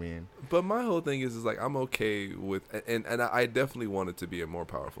know what I mean? But my whole thing is like I'm okay with, and I definitely want it to be a more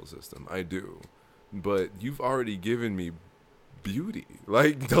powerful system. I do, but you've already given me beauty.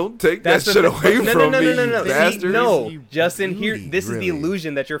 Like, don't take that shit away from me, you See, bastards. no, You Justin. Here, beauty, this is the really.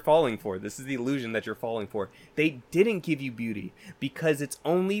 illusion that you're falling for. This is the illusion that you're falling for. They didn't give you beauty because it's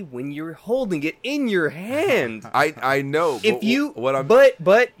only when you're holding it in your hand. I know. If but you, what I'm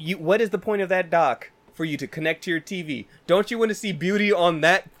but you, what is the point of that dock for you to connect to your TV? Don't you want to see beauty on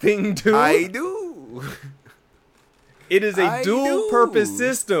that thing too? I do. It is a I dual-purpose do.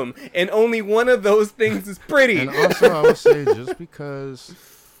 system, and only one of those things is pretty. And also, I would say just because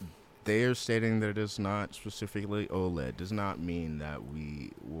they are stating that it's not specifically OLED does not mean that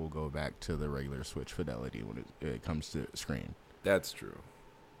we will go back to the regular Switch fidelity when it comes to screen. That's true.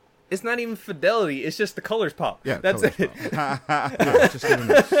 It's not even fidelity. It's just the colors pop. Yeah, that's colors it. pop. Yeah, just give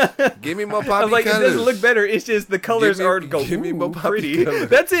them Give me more I poppy was like, colors. it doesn't look better. It's just the colors go give me more ooh, poppy pretty. colors.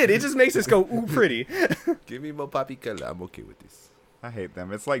 That's it. It just makes us go ooh pretty. Give me more poppy color. I'm okay with this. I hate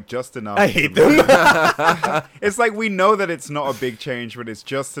them. It's like just enough. I hate them. It's like we know that it's not a big change, but it's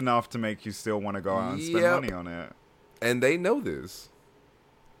just enough to make you still want to go out and spend Yep. money on it. And they know this.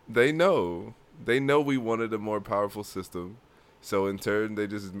 They know. They know we wanted a more powerful system. So in turn, they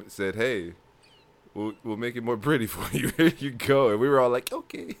just said, hey, we'll make it more pretty for you. Here you go. And we were all like,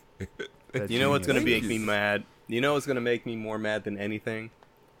 okay. You know what's gonna Thank make me you. mad? You know what's gonna make me more mad than anything?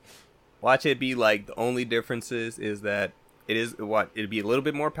 Watch it be like the only differences is that it'd be a little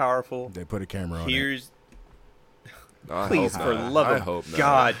bit more powerful. They put a camera on it. Here's I please hope for not. love I of hope not.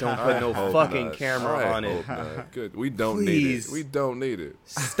 God, don't put I no hope fucking not. camera I on it. hope not. Good. We don't need Please. it. We don't need it.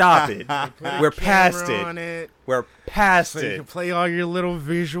 Stop it. We're past Camera on it. it. We're past So you it. can play all your little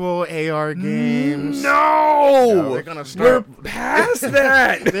visual AR games. No, They're gonna we're start. past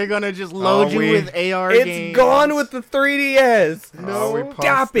that. They're gonna just load Are you we? with AR It's games. gone with the 3DS. Are we No, past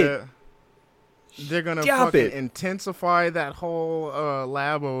stop it. they're gonna Stop fucking it. intensify that whole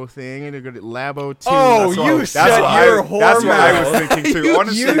Labo thing, and they're gonna Labo 2. Oh, That's you what- shut your whore That's what I was mouth. thinking too.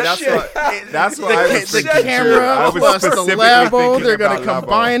 Honestly, You that's shut- what I was the thinking too. camera I was plus the specifically Labo. thinking They're gonna about Labo.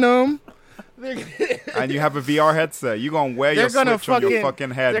 combine them. And you have a VR headset. You're gonna wear They're your gonna Switch on your fucking.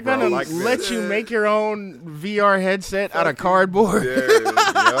 fucking head, They're bro. gonna Like let this. you make your own VR headset out of cardboard.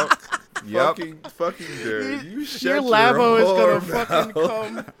 Yep. Yep. Fucking dare. You shut Your Labo is gonna whore fucking mouth.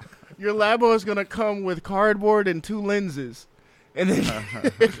 come. Your Labo is gonna come with cardboard and 2 lenses, and then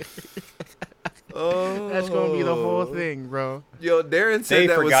Oh. that's gonna be the whole thing, bro. Yo, Darren They said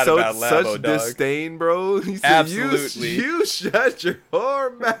that with forgot about Labo, such dog. disdain, bro. He said, Absolutely. You shut your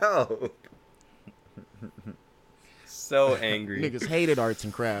whore mouth. So angry. Niggas hated arts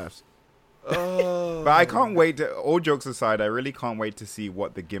and crafts. Oh. But I can't wait to, all jokes aside, I really can't wait to see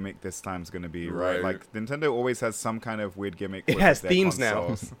what the gimmick this time's going to be, right? Right. Like, Nintendo always has some kind of weird gimmick. It with has their themes now.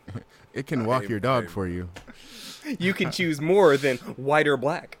 consoles. It can walk your dog hey. for you. You can choose more than white or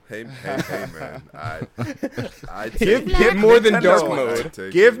black. Hey, man. I Give take me more than Nintendo. dark I mode.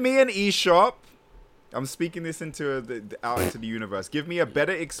 take Give it. me an eShop. I'm speaking this into out into the universe. Give me a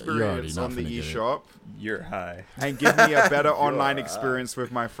better experience not on the finna get it. eShop, You're high. and give me a better online experience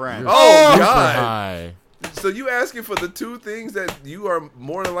with my friends. Oh, Super God. high. So you asking for the 2 things that you are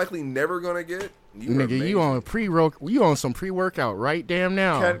more than likely never gonna get? You are Nigga, amazing. you on some pre-workout right damn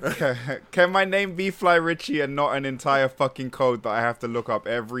now. Can my name be Fly Richie and not an entire fucking code that I have to look up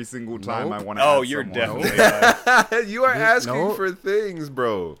every single time Nope. I want to? Oh, you're someone? definitely high. You are asking no. for things,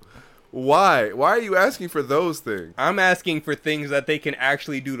 bro. Why? Why are you asking for those things? I'm asking for things that they can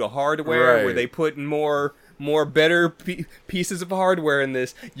actually do to hardware, Right. where they put more better pieces of hardware in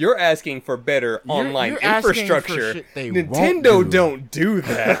this. You're asking for better online you're asking for infrastructure. shit they won't Nintendo do. don't do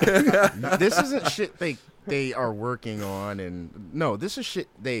that. This isn't shit they are working on, and no, this is shit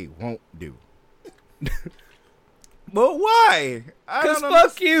they won't do. But why? I Cause don't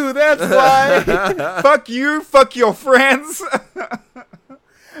fuck you. That's why. fuck you. Fuck your friends.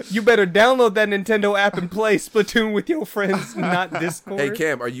 You better download that Nintendo app and play Splatoon with your friends, not Discord. Hey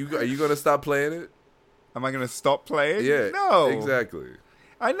Cam, are you gonna stop playing it? Am I gonna stop playing? Yeah. No. Exactly.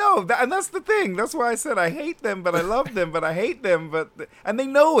 I know, and that's the thing. That's why I said I hate them, but I love them, but I hate them, and they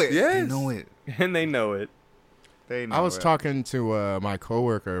know it. Yes. They know it. And they know it. They know I was it. talking to my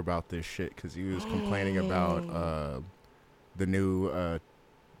coworker about this shit because he was complaining about the new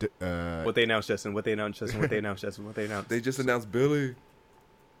What they announced, Justin. What they announced, Justin. What they announced, Justin. What they announced. They just announced Billy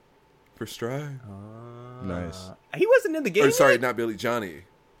for Stride. Nice. He wasn't in the game. Or sorry, yet? not Billy, Johnny.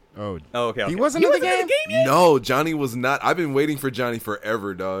 Oh, Oh, okay. he wasn't in the game. yet? No, Johnny was not. I've been waiting for Johnny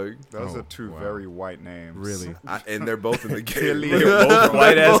forever, dog. Those Oh, are 2 wow. very white names. Really? And they're both in the game. Billy. They're both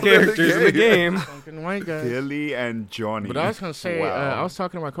white ass Both in the characters in the game. Fucking white guy. Billy and Johnny. But I was gonna say, Wow. I was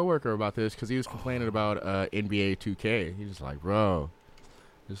talking to my coworker about this because he was complaining about NBA 2K. He's just like, bro,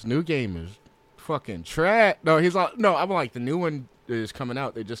 this new game is fucking trash. No, he's like, no, I'm like, the new one is coming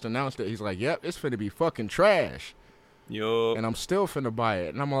out. They just announced it. He's like, yep, it's finna be fucking trash, Yo. and I'm still finna buy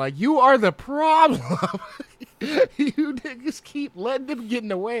it. And I'm like, you are the problem. You niggas keep letting them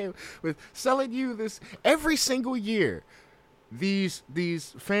getting away with selling you this every single year. These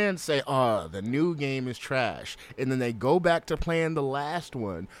fans say, "Oh, the new game is trash," and then they go back to playing the last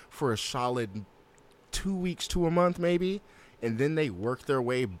one for a solid 2 weeks to a month, maybe, and then they work their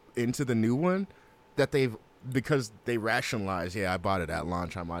way into the new one that because they rationalize, yeah, I bought it at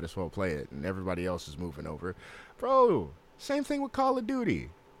launch, I might as well play it, and everybody else is moving over. Bro, same thing with Call of Duty.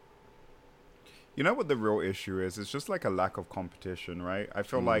 You know what the real issue is? It's just like a lack of competition, right? I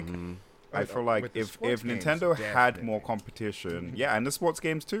feel like With the if sports games, Nintendo had definitely. more competition, yeah, and the sports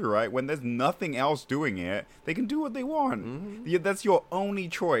games too, right? When there's nothing else doing it, they can do what they want. Yeah, that's your only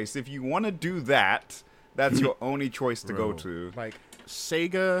choice. If you want to do that, that's your only choice to go to. Like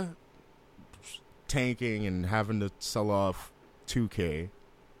Sega tanking and having to sell off 2K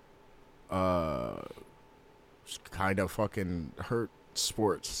kind of fucking hurt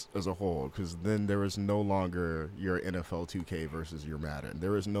sports as a whole, because then there is no longer your NFL 2K versus your Madden.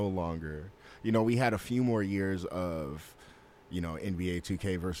 There is no longer, we had a few more years of, NBA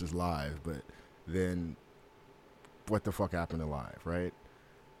 2K versus Live, but then what the fuck happened to Live, right?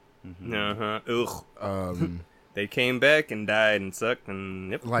 Ugh. They came back and died and sucked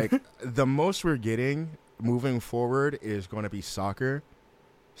and yep. Like the most we're getting moving forward is going to be soccer,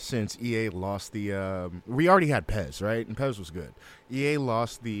 since EA lost the we already had PES, right? And PES was good. EA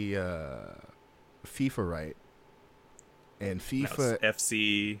lost the FIFA right, and FIFA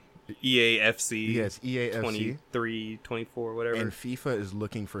FC EAFC. Yes, EAFC 23, 24, whatever. And FIFA is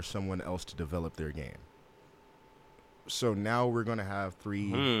looking for someone else to develop their game. So now we're going to have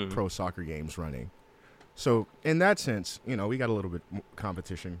 3 pro soccer games running. So in that sense, we got a little bit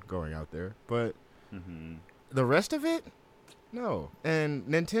competition going out there, but the rest of it, no. And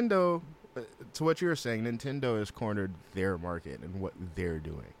Nintendo, to what you were saying, Nintendo has cornered their market and what they're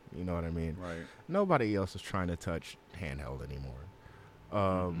doing. You know what I mean? Right. Nobody else is trying to touch handheld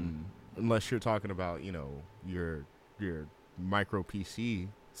anymore. Unless you're talking about, your micro PC.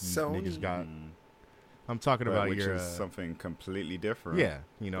 Sony. Niggas got. I'm talking about which your is something completely different. Yeah,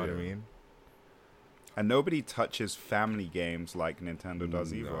 you know what I mean? And nobody touches family games like Nintendo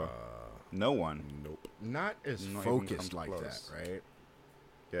does either. No one. Nope. Not as Not even come focused like close. that, right?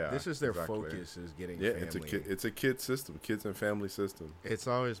 Yeah. This is their exactly. focus, is getting Yeah, family. it's a kid system, kids and family system. It's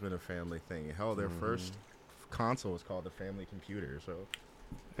always been a family thing. Hell, their first console was called the Family Computer. So,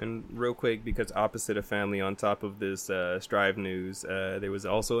 And real quick, because opposite of family, on top of this Strive news, there was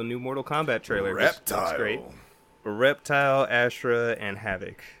also a new Mortal Kombat trailer. which looks Reptile. great. Reptile, Astra, and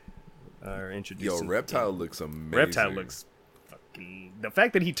Havoc are introduced. Yo, in the Reptile game. looks amazing. Reptile looks fucking. The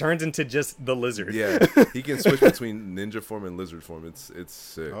fact that he turns into just the lizard. Yeah, he can switch between ninja form and lizard form. It's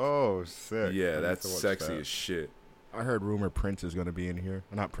sick. Oh, sick. Yeah, I need that's to watch sexy that. as shit. I heard rumor Prince is going to be in here.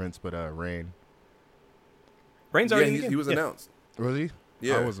 Not Prince, but Rain. Brain's Yeah, already in the he game. was Yeah. announced. Was he?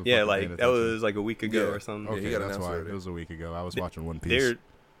 Yeah. I wasn't Yeah, fucking like paying that attention. was like a week ago Yeah. or something. Yeah, Okay, he got that's announced why. already. It was a week ago. I was watching One Piece.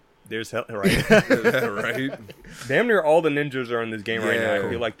 There's hell right. Right? Damn near all the ninjas are in this game right now. Yeah. I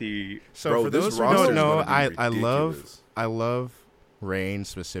feel like the So Bro, for this those who roster don't is know, gonna be ridiculous. I love Rain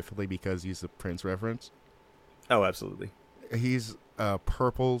specifically because he's a Prince reference. oh, absolutely. He's a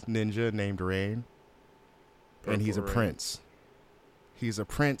purple ninja named Rain, and he's a Purple Rain. prince. He's a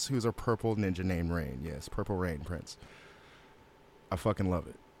prince who's a purple ninja named Rain. Yes, Purple Rain Prince. I fucking love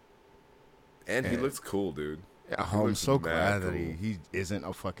it. And he Yeah. looks cool, dude. I'm looks so mad glad that cool. he isn't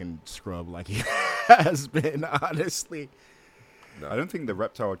a fucking scrub like he has been, honestly. I don't think the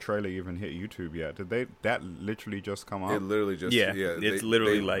Reptile trailer even hit YouTube yet. Did they? That literally just come It out. literally just It's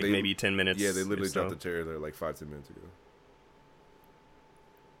literally like maybe 10 minutes. Yeah, they literally if so. dropped the trailer like 5-10 minutes ago.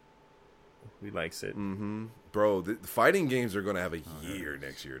 He likes it. Bro, the fighting games are gonna have a year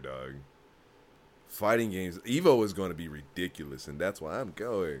next year, dog. Fighting games, Evo is gonna be ridiculous, and that's why I'm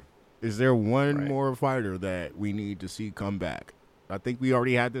going. Is there one Right. more fighter that we need to see come back? I think we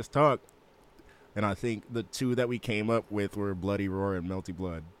already had this talk, and I think the two that we came up with were Bloody Roar and Melty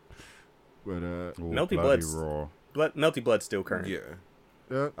Blood. But Ooh, Melty Bloody Blood's- Raw. Melty Blood's still current.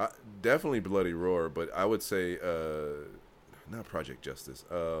 Yeah, definitely Bloody Roar, but I would say not Project Justice.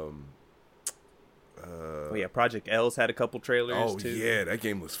 Oh yeah, Project L's had a couple trailers Oh too. yeah, that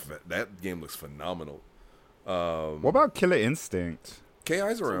game looks phenomenal. What about Killer Instinct?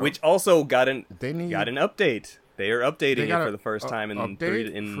 KI's around. Which also got an they need update. They are updating they it got for a- the first time in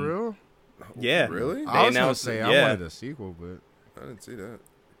update for real? yeah. Really? They I was gonna announced say it, I yeah. wanted a sequel, but I didn't see that.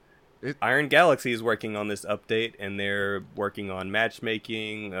 Iron Galaxy is working on this update, and they're working on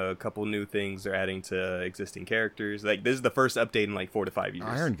matchmaking. A couple new things they're adding to existing characters. Like this is the first update in like 4 to 5 years.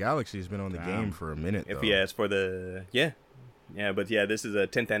 Iron Galaxy's been on the Damn. game for a minute. If though. yes, for the but this is a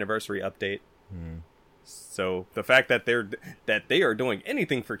 10th anniversary update. So the fact that they are doing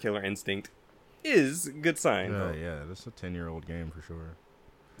anything for Killer Instinct is a good sign. yeah, this is a 10-year-old game for sure.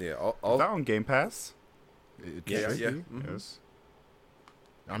 Yeah, Is that on Game Pass? It yeah, should yeah. be. Mhm. Yes.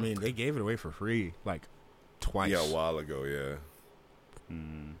 I mean, they gave it away for free like twice. Yeah, a while ago. Yeah.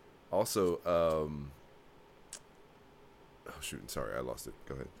 Hmm. Also, oh shoot, sorry, I lost it.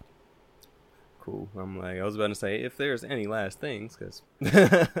 Go ahead. Cool. I was about to say if there's any last things, because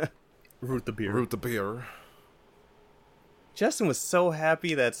Root the beer. Root the beer. Justin was so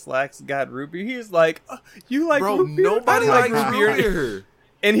happy that Slacks got root beer. He was like, "You like Bro, root beer? nobody I likes root beer.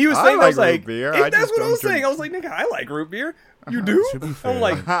 And he was I saying, like "I was like, root beer. and I that's just what I don't was saying. drink- I was like, nigga, I like root beer. You do? To be fair, I'm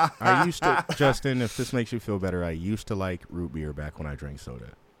like, I used to, Justin, if this makes you feel better, I used to like root beer back when I drank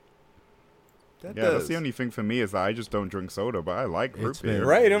soda. That Yeah, does. that's the only thing for me is that I just don't drink soda, but I like root It's been- beer.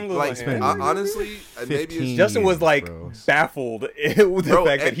 right? I'm Like, like, been- honestly, maybe 15 it's Justin was years, like bro. baffled with the Bro,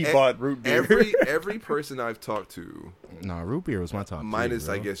 fact that he bought root beer. every person I've talked to, Nah, root beer was my top. minus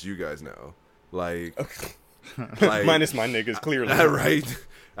tier, I bro. guess you guys now, like Minus my niggas, clearly. right?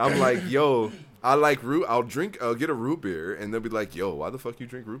 I'm like, yo, I like root. I'll get a root beer, and they'll be like, yo, why the fuck you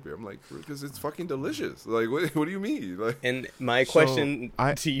drink root beer? I'm like, because it's fucking delicious. Like, what do you mean? Like, And my So, question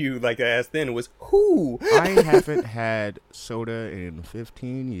I- to you, like I asked then, was who? I haven't had soda in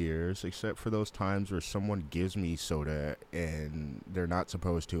 15 years, except for those times where someone gives me soda and they're not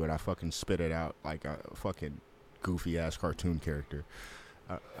supposed to, and I fucking spit it out like a fucking goofy ass cartoon character.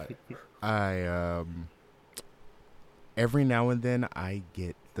 I every now and then I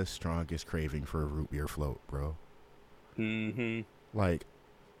get the strongest craving for a root beer float, bro. Mm-hmm. Like,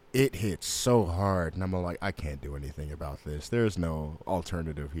 it hits so hard, and I'm like, I can't do anything about this. There's no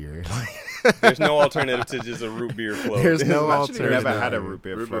alternative here. There's no alternative to just a root beer float. There's no I've actually alternative. never had a root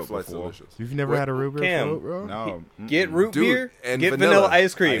beer root beer float flight's before. delicious. You've never Wait, had a root beer Cam, float, bro? No. Get mm-mm. root Dude, beer, and get vanilla. vanilla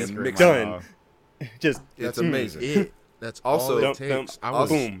ice cream. Ice cream. Done. Just It's That's amazing. It. That's Also- all it dump, takes. dump, I was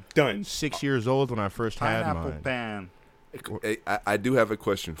boom, done. 6 years old when I first had Pineapple mine. pan. Hey, I do have a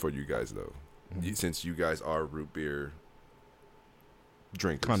question for you guys though, Mm-hmm. since you guys are root beer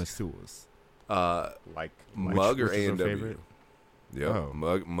drinkers. Connoisseurs. Like, Mug or which is A your and W? favorite? Yeah, Oh.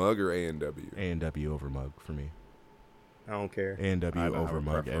 mug or A and W. A&W over mug for me. I don't care. I A&W don't have over a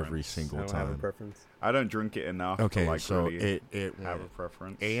mug preference. every I single don't have a time. preference. I don't drink it enough Okay, to like so really it have a went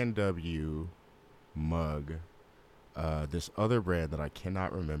preference. A&W mug, this other brand that I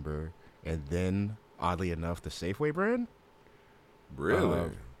cannot remember, and then oddly enough, the Safeway brand.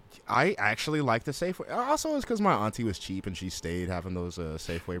 Really? I actually like the Safeway. Also, it's because my auntie was cheap and she stayed having those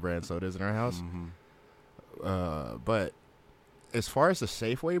Safeway brand sodas in her house. Mm-hmm. But as far as the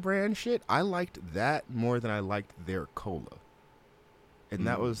Safeway brand shit, I liked that more than I liked their cola, and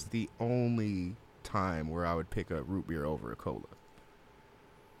that was the only time where I would pick a root beer over a cola.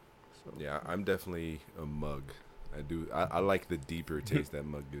 Yeah, I'm definitely a mug. I do. I like the deeper taste that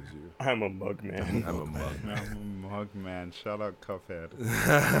mug gives you. I'm a mug man. I'm a mug. I'm a mug man. Shout out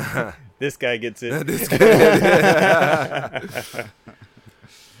Cuphead. This guy gets it. This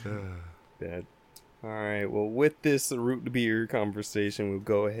Dead. All right. Well, with this root beer conversation, we'll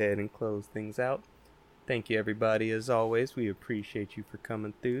go ahead and close things out. Thank you, everybody. As always, we appreciate you for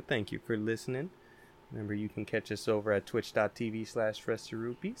coming through. Thank you for listening. Remember, you can catch us over at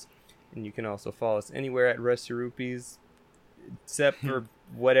twitch.tv/RustyRupees. And you can also follow us anywhere at Rusty Rupees, except for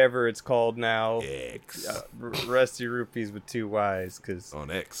whatever it's called now. X Rusty Rupees with 2 Y's, because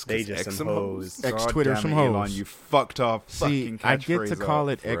on X. they 'cause just X some hoes. X God Twitter damn some it, hoes. Elon, you fucked off. See, fucking I get to catchphrase call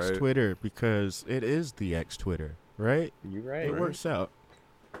up. it X right? Twitter because it is the X Twitter, right? You're right. It works out.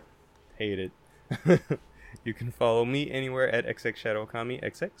 Hate it. You can follow me anywhere at XXShadowKami,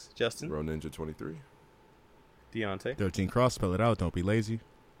 XX, Justin, Bro Ninja 23. Deontay, 13 cross, spell it out. Don't be lazy.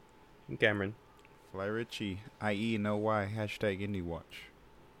 and Cameron. Fly Richie, IE no Y, hashtag Indie Watch.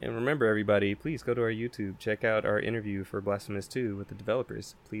 And remember, everybody, please go to our YouTube. Check out our interview for Blasphemous 2 with the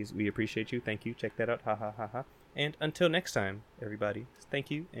developers. Please, we appreciate you. Thank you. Check that out. Ha ha ha ha. And until next time, everybody, thank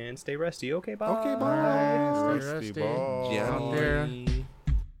you and stay rusty. Okay, bye. Okay, bye. Stay Rusty rusty. ball. Out there. Gianni.